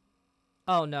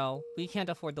 Oh no, we can't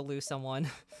afford to lose someone.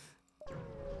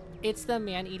 It's the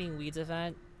man-eating weeds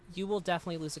event. You will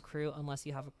definitely lose a crew unless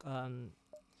you have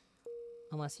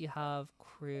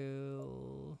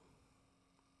crew,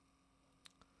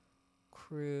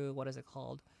 what is it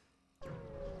called?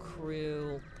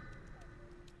 Crew,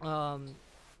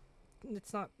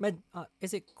 it's not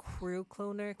is it crew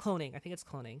cloner? Cloning, I think it's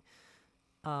cloning.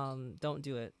 Don't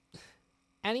do it.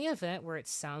 Any event where it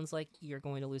sounds like you're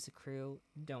going to lose a crew,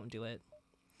 don't do it.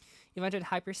 You've entered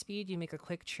hyperspeed. You make a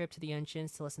quick trip to the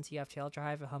engines to listen to your FTL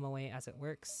drive and hum away as it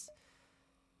works.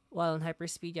 While in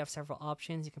hyperspeed, you have several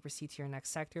options. You can proceed to your next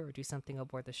sector or do something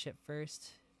aboard the ship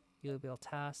first. You will be able to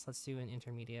task. Let's do an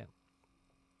intermediate.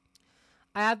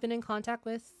 I have been in contact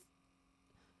with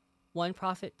one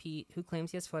Prophet Pete who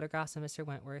claims he has photographs of Mr.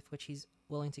 Wentworth, which he's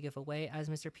willing to give away, as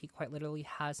Mr. Pete quite literally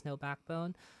has no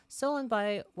backbone. Stolen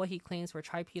by what he claims were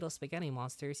tripedal spaghetti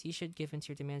monsters, he should give in to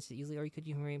your demands easily, or you could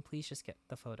humor please just get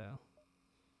the photo.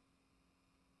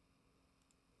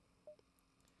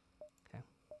 Okay.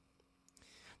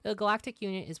 The Galactic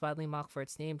Union is widely mocked for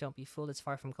its name. Don't be fooled, it's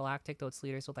far from galactic, though its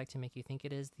leaders would like to make you think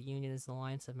it is. The Union is an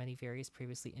alliance of many various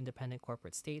previously independent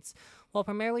corporate states. While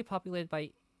primarily populated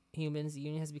by humans, the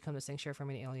Union has become a sanctuary for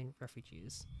many alien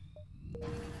refugees.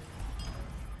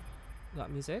 Got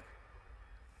music?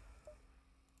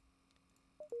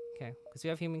 Okay, because we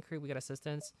have human crew, we got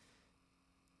assistance.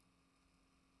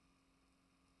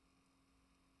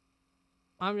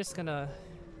 I'm just gonna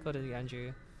go to the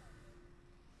Andrew.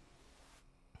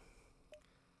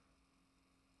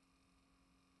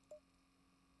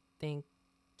 Thank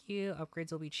you.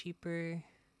 Upgrades will be cheaper.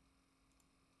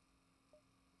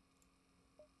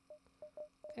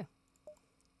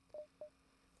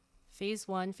 Phase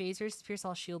 1, phasers pierce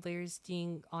all shield layers,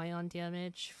 dealing ion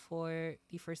damage for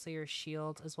the first layer of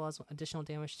shield, as well as additional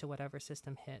damage to whatever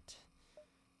system hit.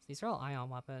 So these are all ion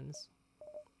weapons.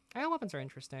 Ion weapons are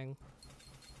interesting.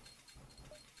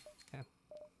 Okay.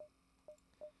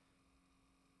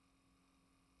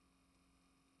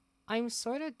 I'm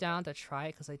sort of down to try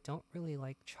it because I don't really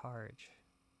like charge.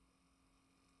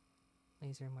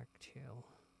 Laser Mark II.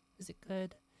 Is it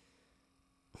good?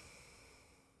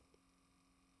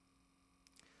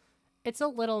 It's a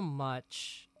little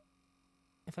much.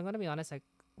 If I'm going to be honest, I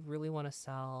really want to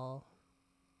sell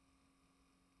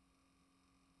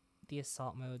the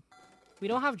assault mode. We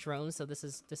don't have drones, so this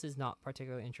is not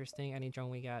particularly interesting. Any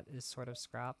drone we get is sort of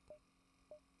scrap.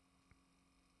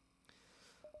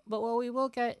 But what we will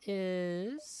get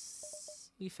is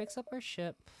we fix up our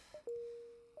ship.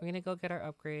 We're going to go get our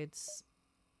upgrades.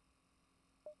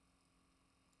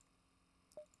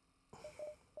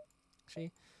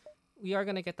 Actually, we are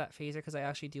going to get that phaser because I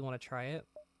actually do want to try it.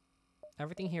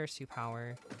 Everything here is 2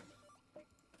 power.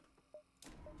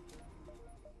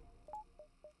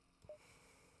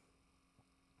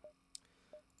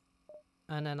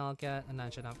 And then I'll get an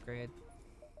engine upgrade.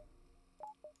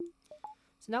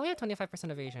 So now we have 25%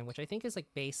 evasion, which I think is like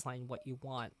baseline what you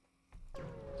want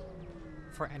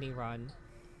for any run.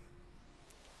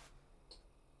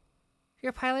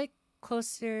 Your pilot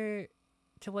closer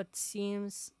to what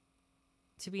seems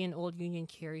to be an old Union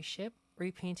carry ship,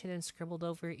 repainted and scribbled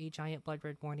over a giant blood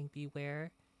red warning, beware.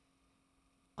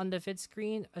 On the vid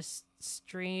screen, a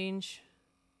strange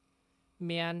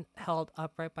man held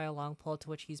upright by a long pole to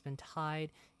which he's been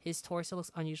tied. His torso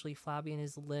looks unusually flabby and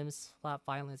his limbs flap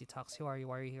violently as he talks. Who are you?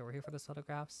 Why are you here? We're here for those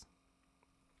photographs.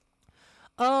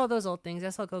 Oh, those old things.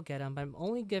 Yes, I'll go get them, but I'm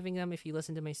only giving them if you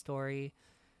listen to my story.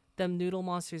 Them noodle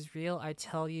monsters real, I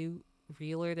tell you.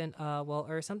 Realer than well,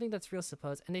 or something that's real,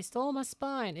 suppose. And they stole my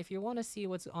spine. If you want to see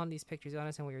what's on these pictures, you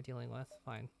understand what you're dealing with.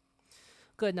 Fine.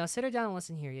 Good, now sit her down and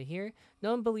listen here, you hear?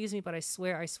 No one believes me, but I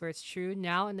swear it's true.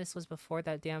 Now, and this was before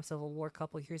that damn Civil War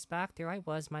couple years back, there I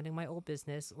was, minding my old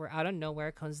business, where out of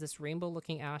nowhere comes this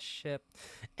rainbow-looking ass ship,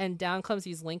 and down comes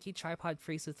these lanky tripod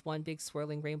freaks with one big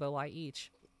swirling rainbow eye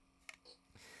each.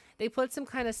 They put some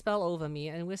kind of spell over me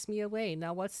and whisked me away.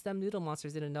 Now, what's them noodle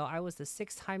monsters didn't know? I was the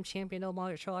 6-time champion of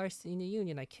martial arts in the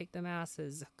Union. I kicked them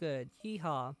asses. Good.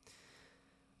 Hee-haw.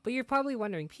 But you're probably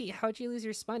wondering, Pete, how'd you lose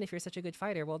your spine if you're such a good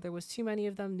fighter? Well, there was too many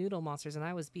of them noodle monsters and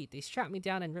I was beat. They strapped me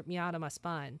down and ripped me out of my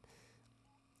spine.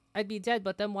 I'd be dead,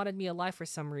 but them wanted me alive for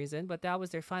some reason. But that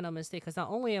was their final mistake, because not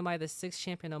only am I the 6th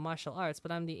champion of martial arts,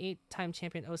 but I'm the 8-time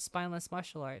champion of spineless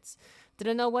martial arts.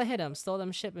 Didn't know what hit them, stole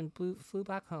them ship and flew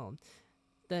back home.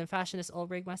 Then fashioned this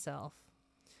old rig myself.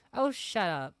 Oh, shut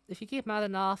up. If you keep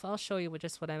mouthing off, I'll show you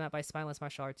just what I meant by spineless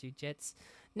martial arts, you jits.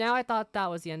 Now I thought that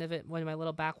was the end of it when my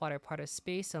little backwater part of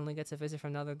space suddenly gets a visit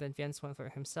from none other than Vince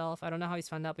Wentworth himself. I don't know how he's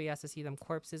found out, but he has to see them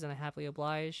corpses, and I happily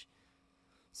oblige.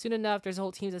 Soon enough, there's a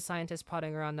whole team of scientists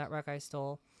prodding around that wreck I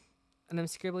stole. And I'm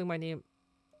scribbling my name.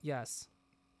 Yes.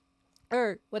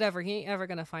 Whatever, he ain't ever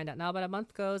gonna find out. Now about a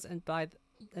month goes, and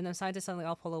the scientists suddenly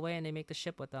all pull away, and they make the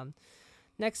ship with them.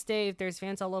 Next day, there's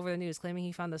Vance all over the news claiming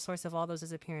he found the source of all those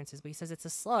disappearances, but he says it's the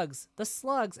slugs. The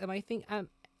slugs! And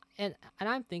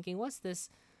I'm thinking, what's this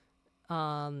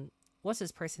person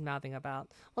mouthing about?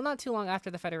 Well, not too long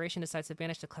after, the Federation decides to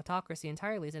banish the kleptocracy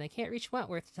entirely, and I can't reach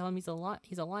Wentworth to tell him he's a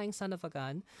lying son of a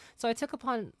gun. So I took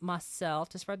upon myself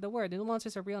to spread the word. The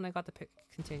monsters are real, and I got to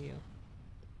continue.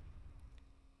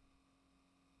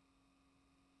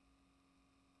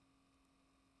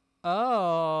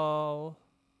 Oh.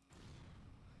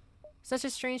 Such a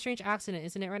strange accident,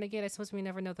 isn't it, Renegade? I suppose we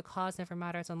never know the cause, never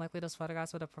matter. It's unlikely those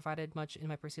photographs would have provided much in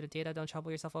my pursuit of data. Don't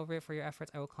trouble yourself over it. For your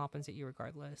efforts, I will compensate you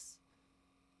regardless.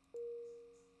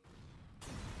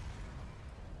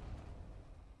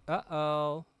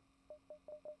 Uh-oh.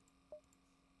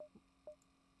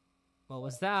 What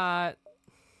was that?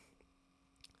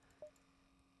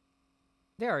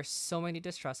 There are so many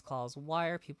distress calls. Why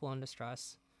are people in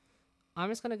distress? I'm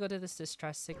just gonna go to this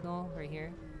distress signal right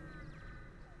here.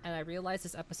 And I realize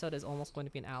this episode is almost going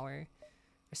to be an hour.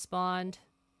 Respond.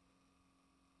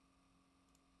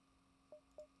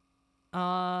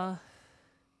 Do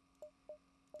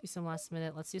some last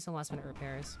minute. Let's do some last minute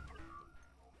repairs.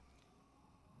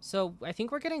 So I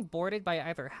think we're getting boarded by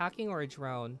either hacking or a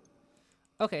drone.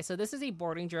 Okay, so this is a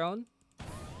boarding drone.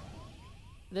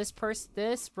 This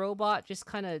robot just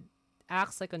kind of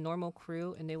acts like a normal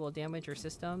crew, and they will damage your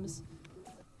systems.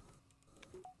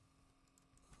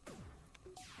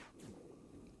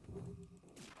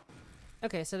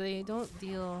 Okay, so they don't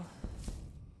deal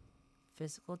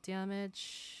physical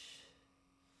damage.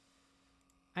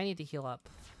 I need to heal up.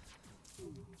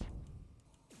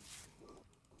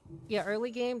 Yeah,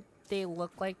 early game, they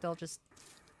look like they'll just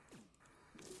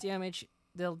damage.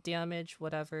 They'll damage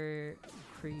whatever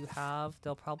crew you have.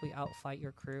 They'll probably outfight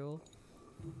your crew.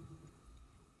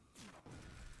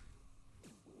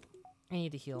 I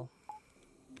need to heal.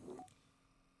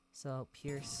 So,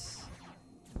 pierce.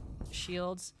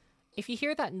 Shields. If you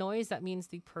hear that noise, that means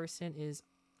the person is...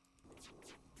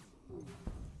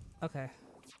 Okay.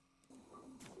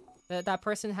 That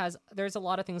person has... There's a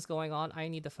lot of things going on. I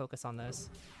need to focus on this.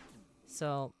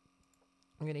 So,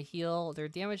 I'm gonna heal. They're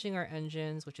damaging our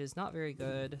engines, which is not very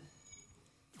good.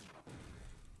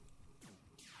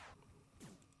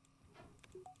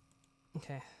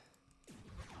 Okay.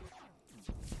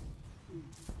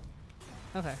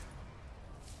 Okay.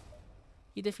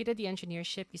 You defeated the engineer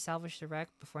ship. You salvaged the wreck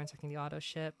before inspecting the auto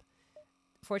ship.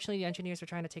 Fortunately, the engineers were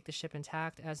trying to take the ship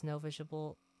intact as no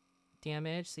visible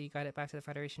damage, so you got it back to the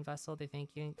Federation vessel. They thank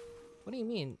you. What do you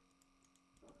mean?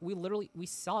 We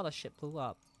saw the ship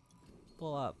blow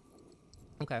up.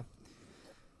 Okay.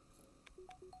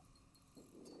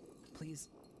 Please.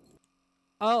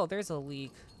 Oh, there's a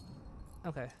leak.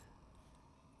 Okay.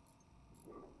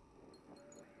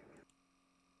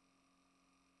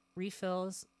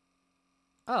 Refills.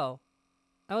 Oh.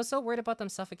 I was so worried about them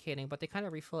suffocating, but they kind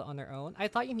of refill it on their own. I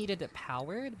thought you needed it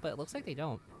powered, but it looks like they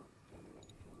don't.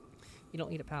 You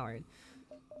don't need it powered.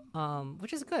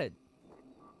 Which is good.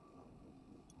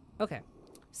 Okay.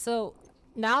 So,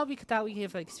 now that we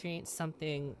have experienced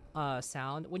something,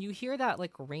 sound, when you hear that,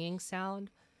 like, ringing sound,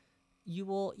 you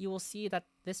will see that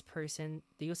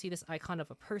you'll see this icon of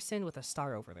a person with a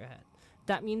star over their head.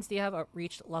 That means they have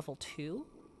reached level 2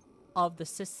 of the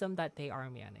system that they are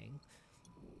manning.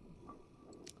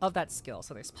 Of that skill.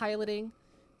 So there's piloting,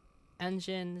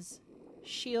 engines,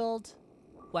 shield,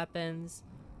 weapons,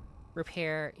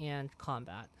 repair, and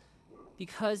combat.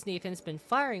 Because Nathan's been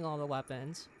firing all the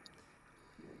weapons,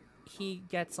 he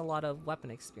gets a lot of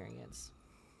weapon experience.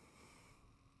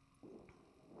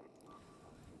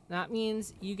 That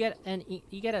means you get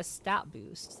a stat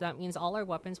boost. That means all our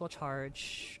weapons will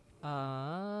charge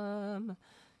 15%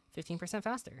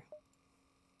 faster,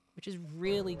 which is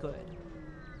really good.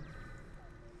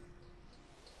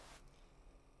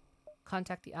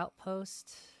 Contact the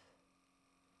outpost.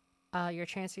 Your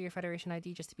transfer your Federation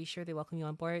ID just to be sure they welcome you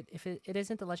on board. If it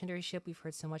isn't the legendary ship we've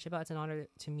heard so much about, it's an honor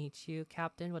to meet you,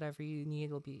 Captain. Whatever you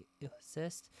need will be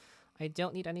assist. I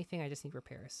don't need anything. I just need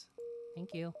repairs.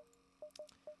 Thank you.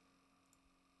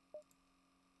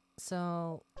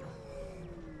 So,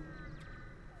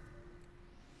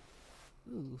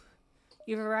 ooh.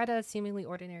 You've arrived at a seemingly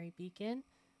ordinary beacon,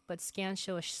 but scans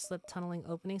show a slip tunneling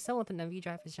opening. Someone with an MV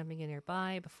drive is jumping in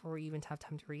nearby before we even have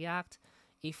time to react.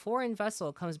 A foreign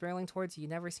vessel comes barreling towards you.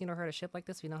 Never seen or heard a ship like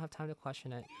this. We don't have time to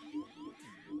question it.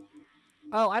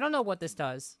 Oh, I don't know what this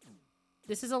does.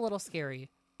 This is a little scary.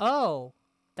 Oh,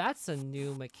 that's a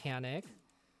new mechanic.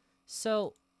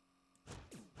 So,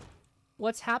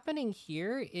 what's happening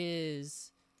here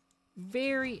is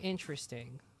very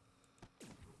interesting.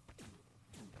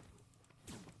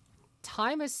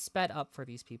 Time is sped up for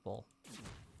these people.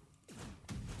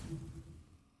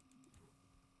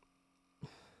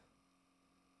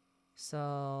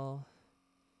 So,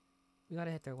 we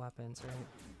gotta hit their weapons,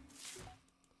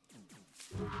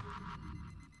 right?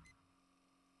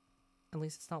 At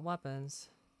least it's not weapons.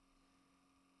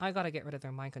 I gotta get rid of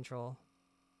their mind control.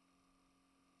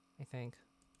 I think.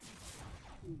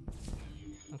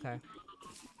 Okay.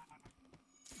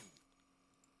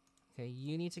 Okay,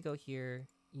 you need to go here.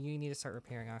 You need to start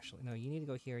repairing, actually. No, you need to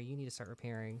go here. You need to start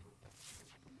repairing.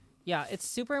 Yeah, it's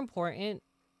super important.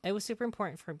 It was super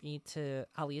important for me to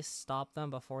at least stop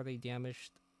them before they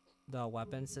damaged the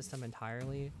weapon system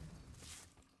entirely.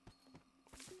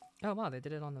 Oh, wow, they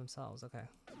did it on themselves. Okay.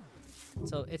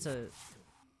 So, it's a...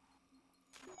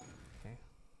 Okay.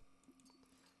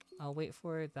 I'll wait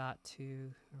for that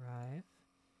to arrive.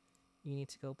 You need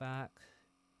to go back.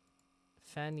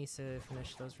 Fen needs to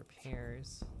finish those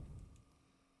repairs.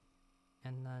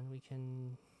 And then we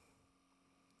can...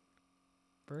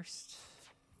 burst.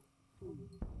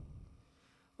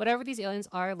 Whatever these aliens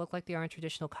are, look like they are in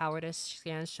traditional cowardice.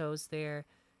 Scan shows their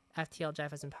FTL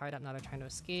drive has been powered up. Now they're trying to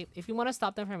escape. If you want to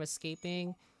stop them from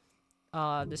escaping,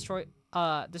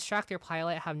 distract their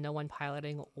pilot, have no one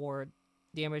piloting, or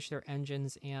damage their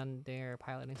engines and their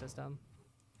piloting system.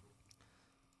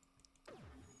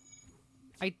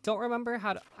 I don't remember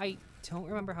how to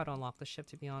unlock the ship,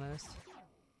 to be honest.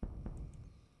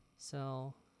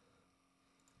 So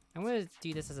I'm gonna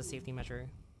do this as a safety measure.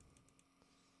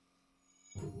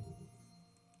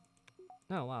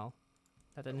 Oh wow,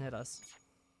 that didn't hit us.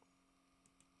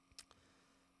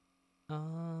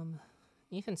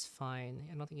 Ethan's fine.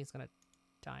 I don't think he's gonna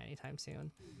die anytime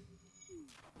soon.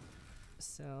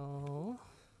 So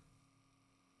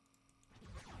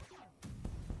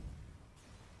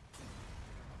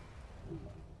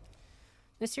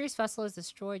mysterious vessel is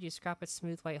destroyed. You scrap its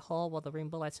smooth white hull while the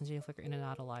rainbow lights continue to flicker in and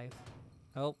out of life.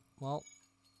 Oh, well.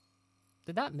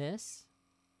 Did that miss?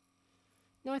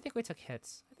 No, I think we took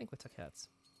hits. We're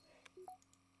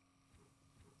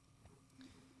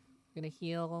gonna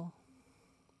heal.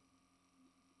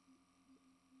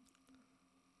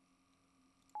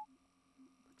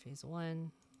 Phase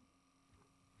 1.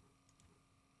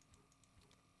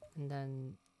 And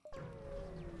then we're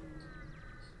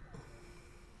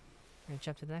gonna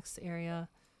jump to the next area.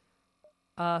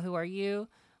 Who are you?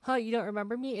 Huh, you don't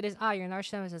remember me? It is I, your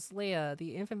arch nemesis, Leia,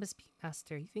 the infamous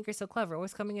Beatmaster. You think you're so clever,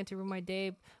 always coming in to ruin my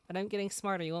day, but I'm getting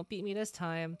smarter. You won't beat me this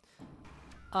time.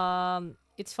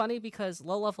 It's funny because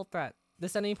low-level threat.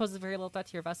 This enemy poses a very low threat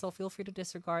to your vessel. Feel free to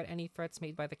disregard any threats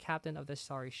made by the captain of this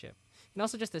sorry ship. You can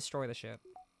also just destroy the ship.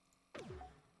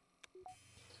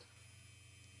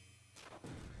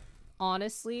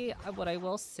 Honestly, what I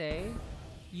will say,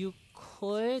 you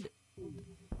could...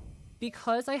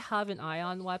 Because I have an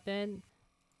ion weapon,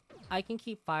 I can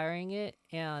keep firing it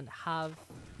and have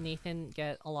Nathan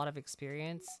get a lot of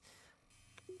experience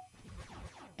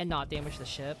and not damage the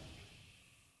ship.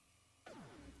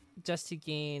 Just to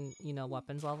gain, you know,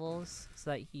 weapons levels so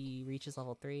that he reaches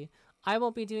level 3. I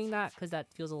won't be doing that because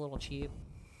that feels a little cheap.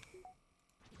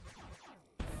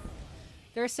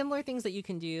 There are similar things that you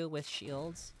can do with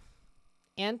shields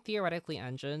and theoretically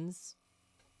engines,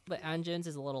 but engines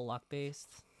is a little luck based.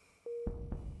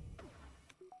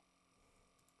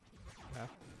 Okay.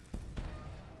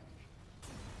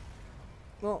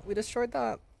 Well, we destroyed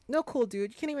that. No, cool,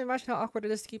 dude. You can't even imagine how awkward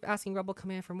it is to keep asking Rebel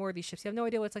Command for more of these ships. You have no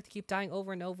idea what it's like to keep dying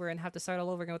over and over and have to start all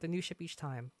over again with a new ship each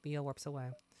time. Leo warps away.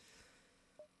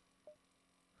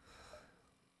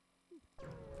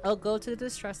 I'll go to the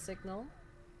distress signal.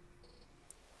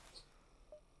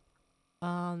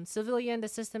 Civilian, the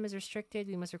system is restricted.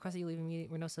 We must request that you leave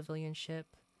immediately. We're no civilian ship.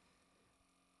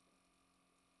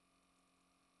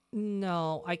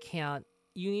 No, I can't.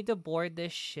 You need to board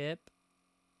this ship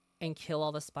and kill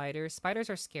all the spiders. Spiders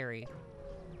are scary.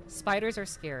 Spiders are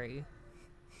scary.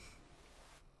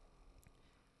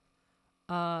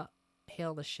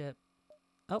 Hail the ship.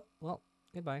 Oh, well,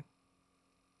 goodbye.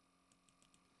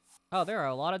 Oh, there are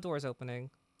a lot of doors opening.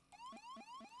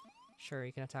 Sure,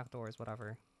 you can attack doors,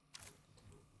 whatever.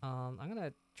 I'm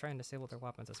gonna try and disable their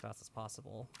weapons as fast as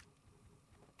possible.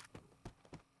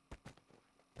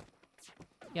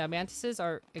 Yeah, mantises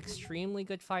are extremely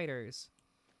good fighters.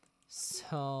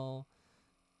 So...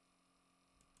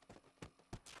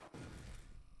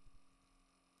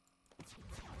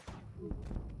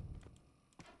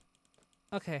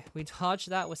 Okay, we dodged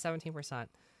that with 17%.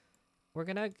 We're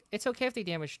gonna... It's okay if they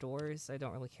damage doors. I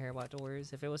don't really care about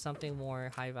doors. If it was something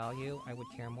more high value, I would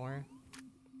care more.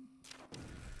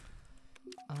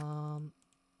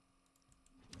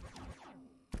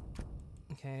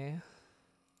 Okay.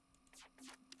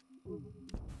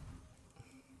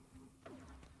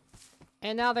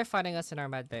 And now they're fighting us in our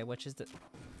med bay, which is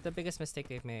the biggest mistake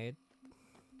they've made.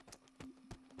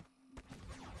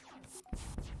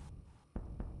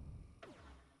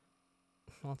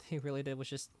 All they really did was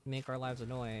just make our lives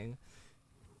annoying.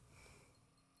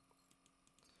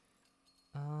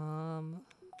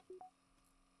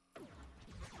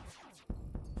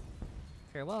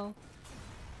 Farewell.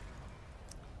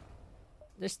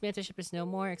 This mantis ship is no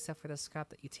more, except for the scrap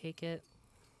that you take it.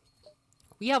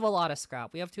 We have a lot of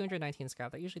scrap. We have 219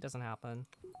 scrap. That usually doesn't happen.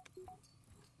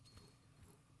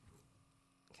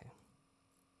 Okay.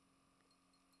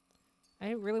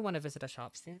 I really want to visit a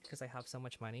shop soon because I have so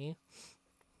much money.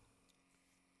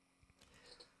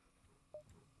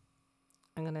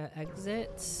 I'm gonna exit.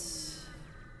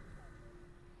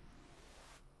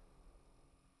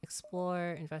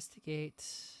 Explore, investigate.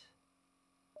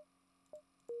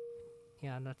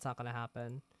 Yeah, that's not gonna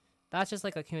happen. That's just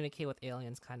like a communicate with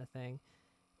aliens kind of thing.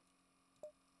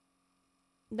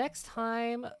 Next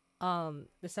time,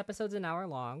 this episode's an hour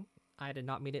long. I did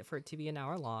not mean it for it to be an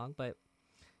hour long, but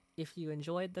if you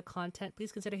enjoyed the content,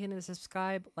 please consider hitting the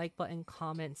subscribe, like button,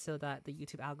 comment so that the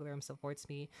YouTube algorithm supports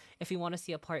me. If you want to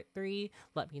see a part 3,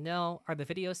 let me know. Are the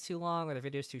videos too long? Are the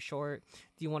videos too short?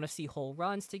 Do you want to see whole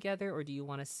runs together, or do you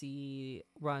want to see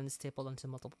runs stapled into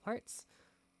multiple parts?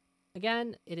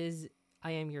 Again,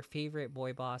 I am your favorite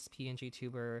boy boss PNG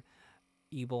tuber,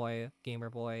 e-boy, gamer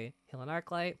boy, Hylan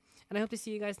Arclight, and I hope to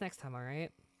see you guys next time,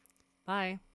 alright? Bye!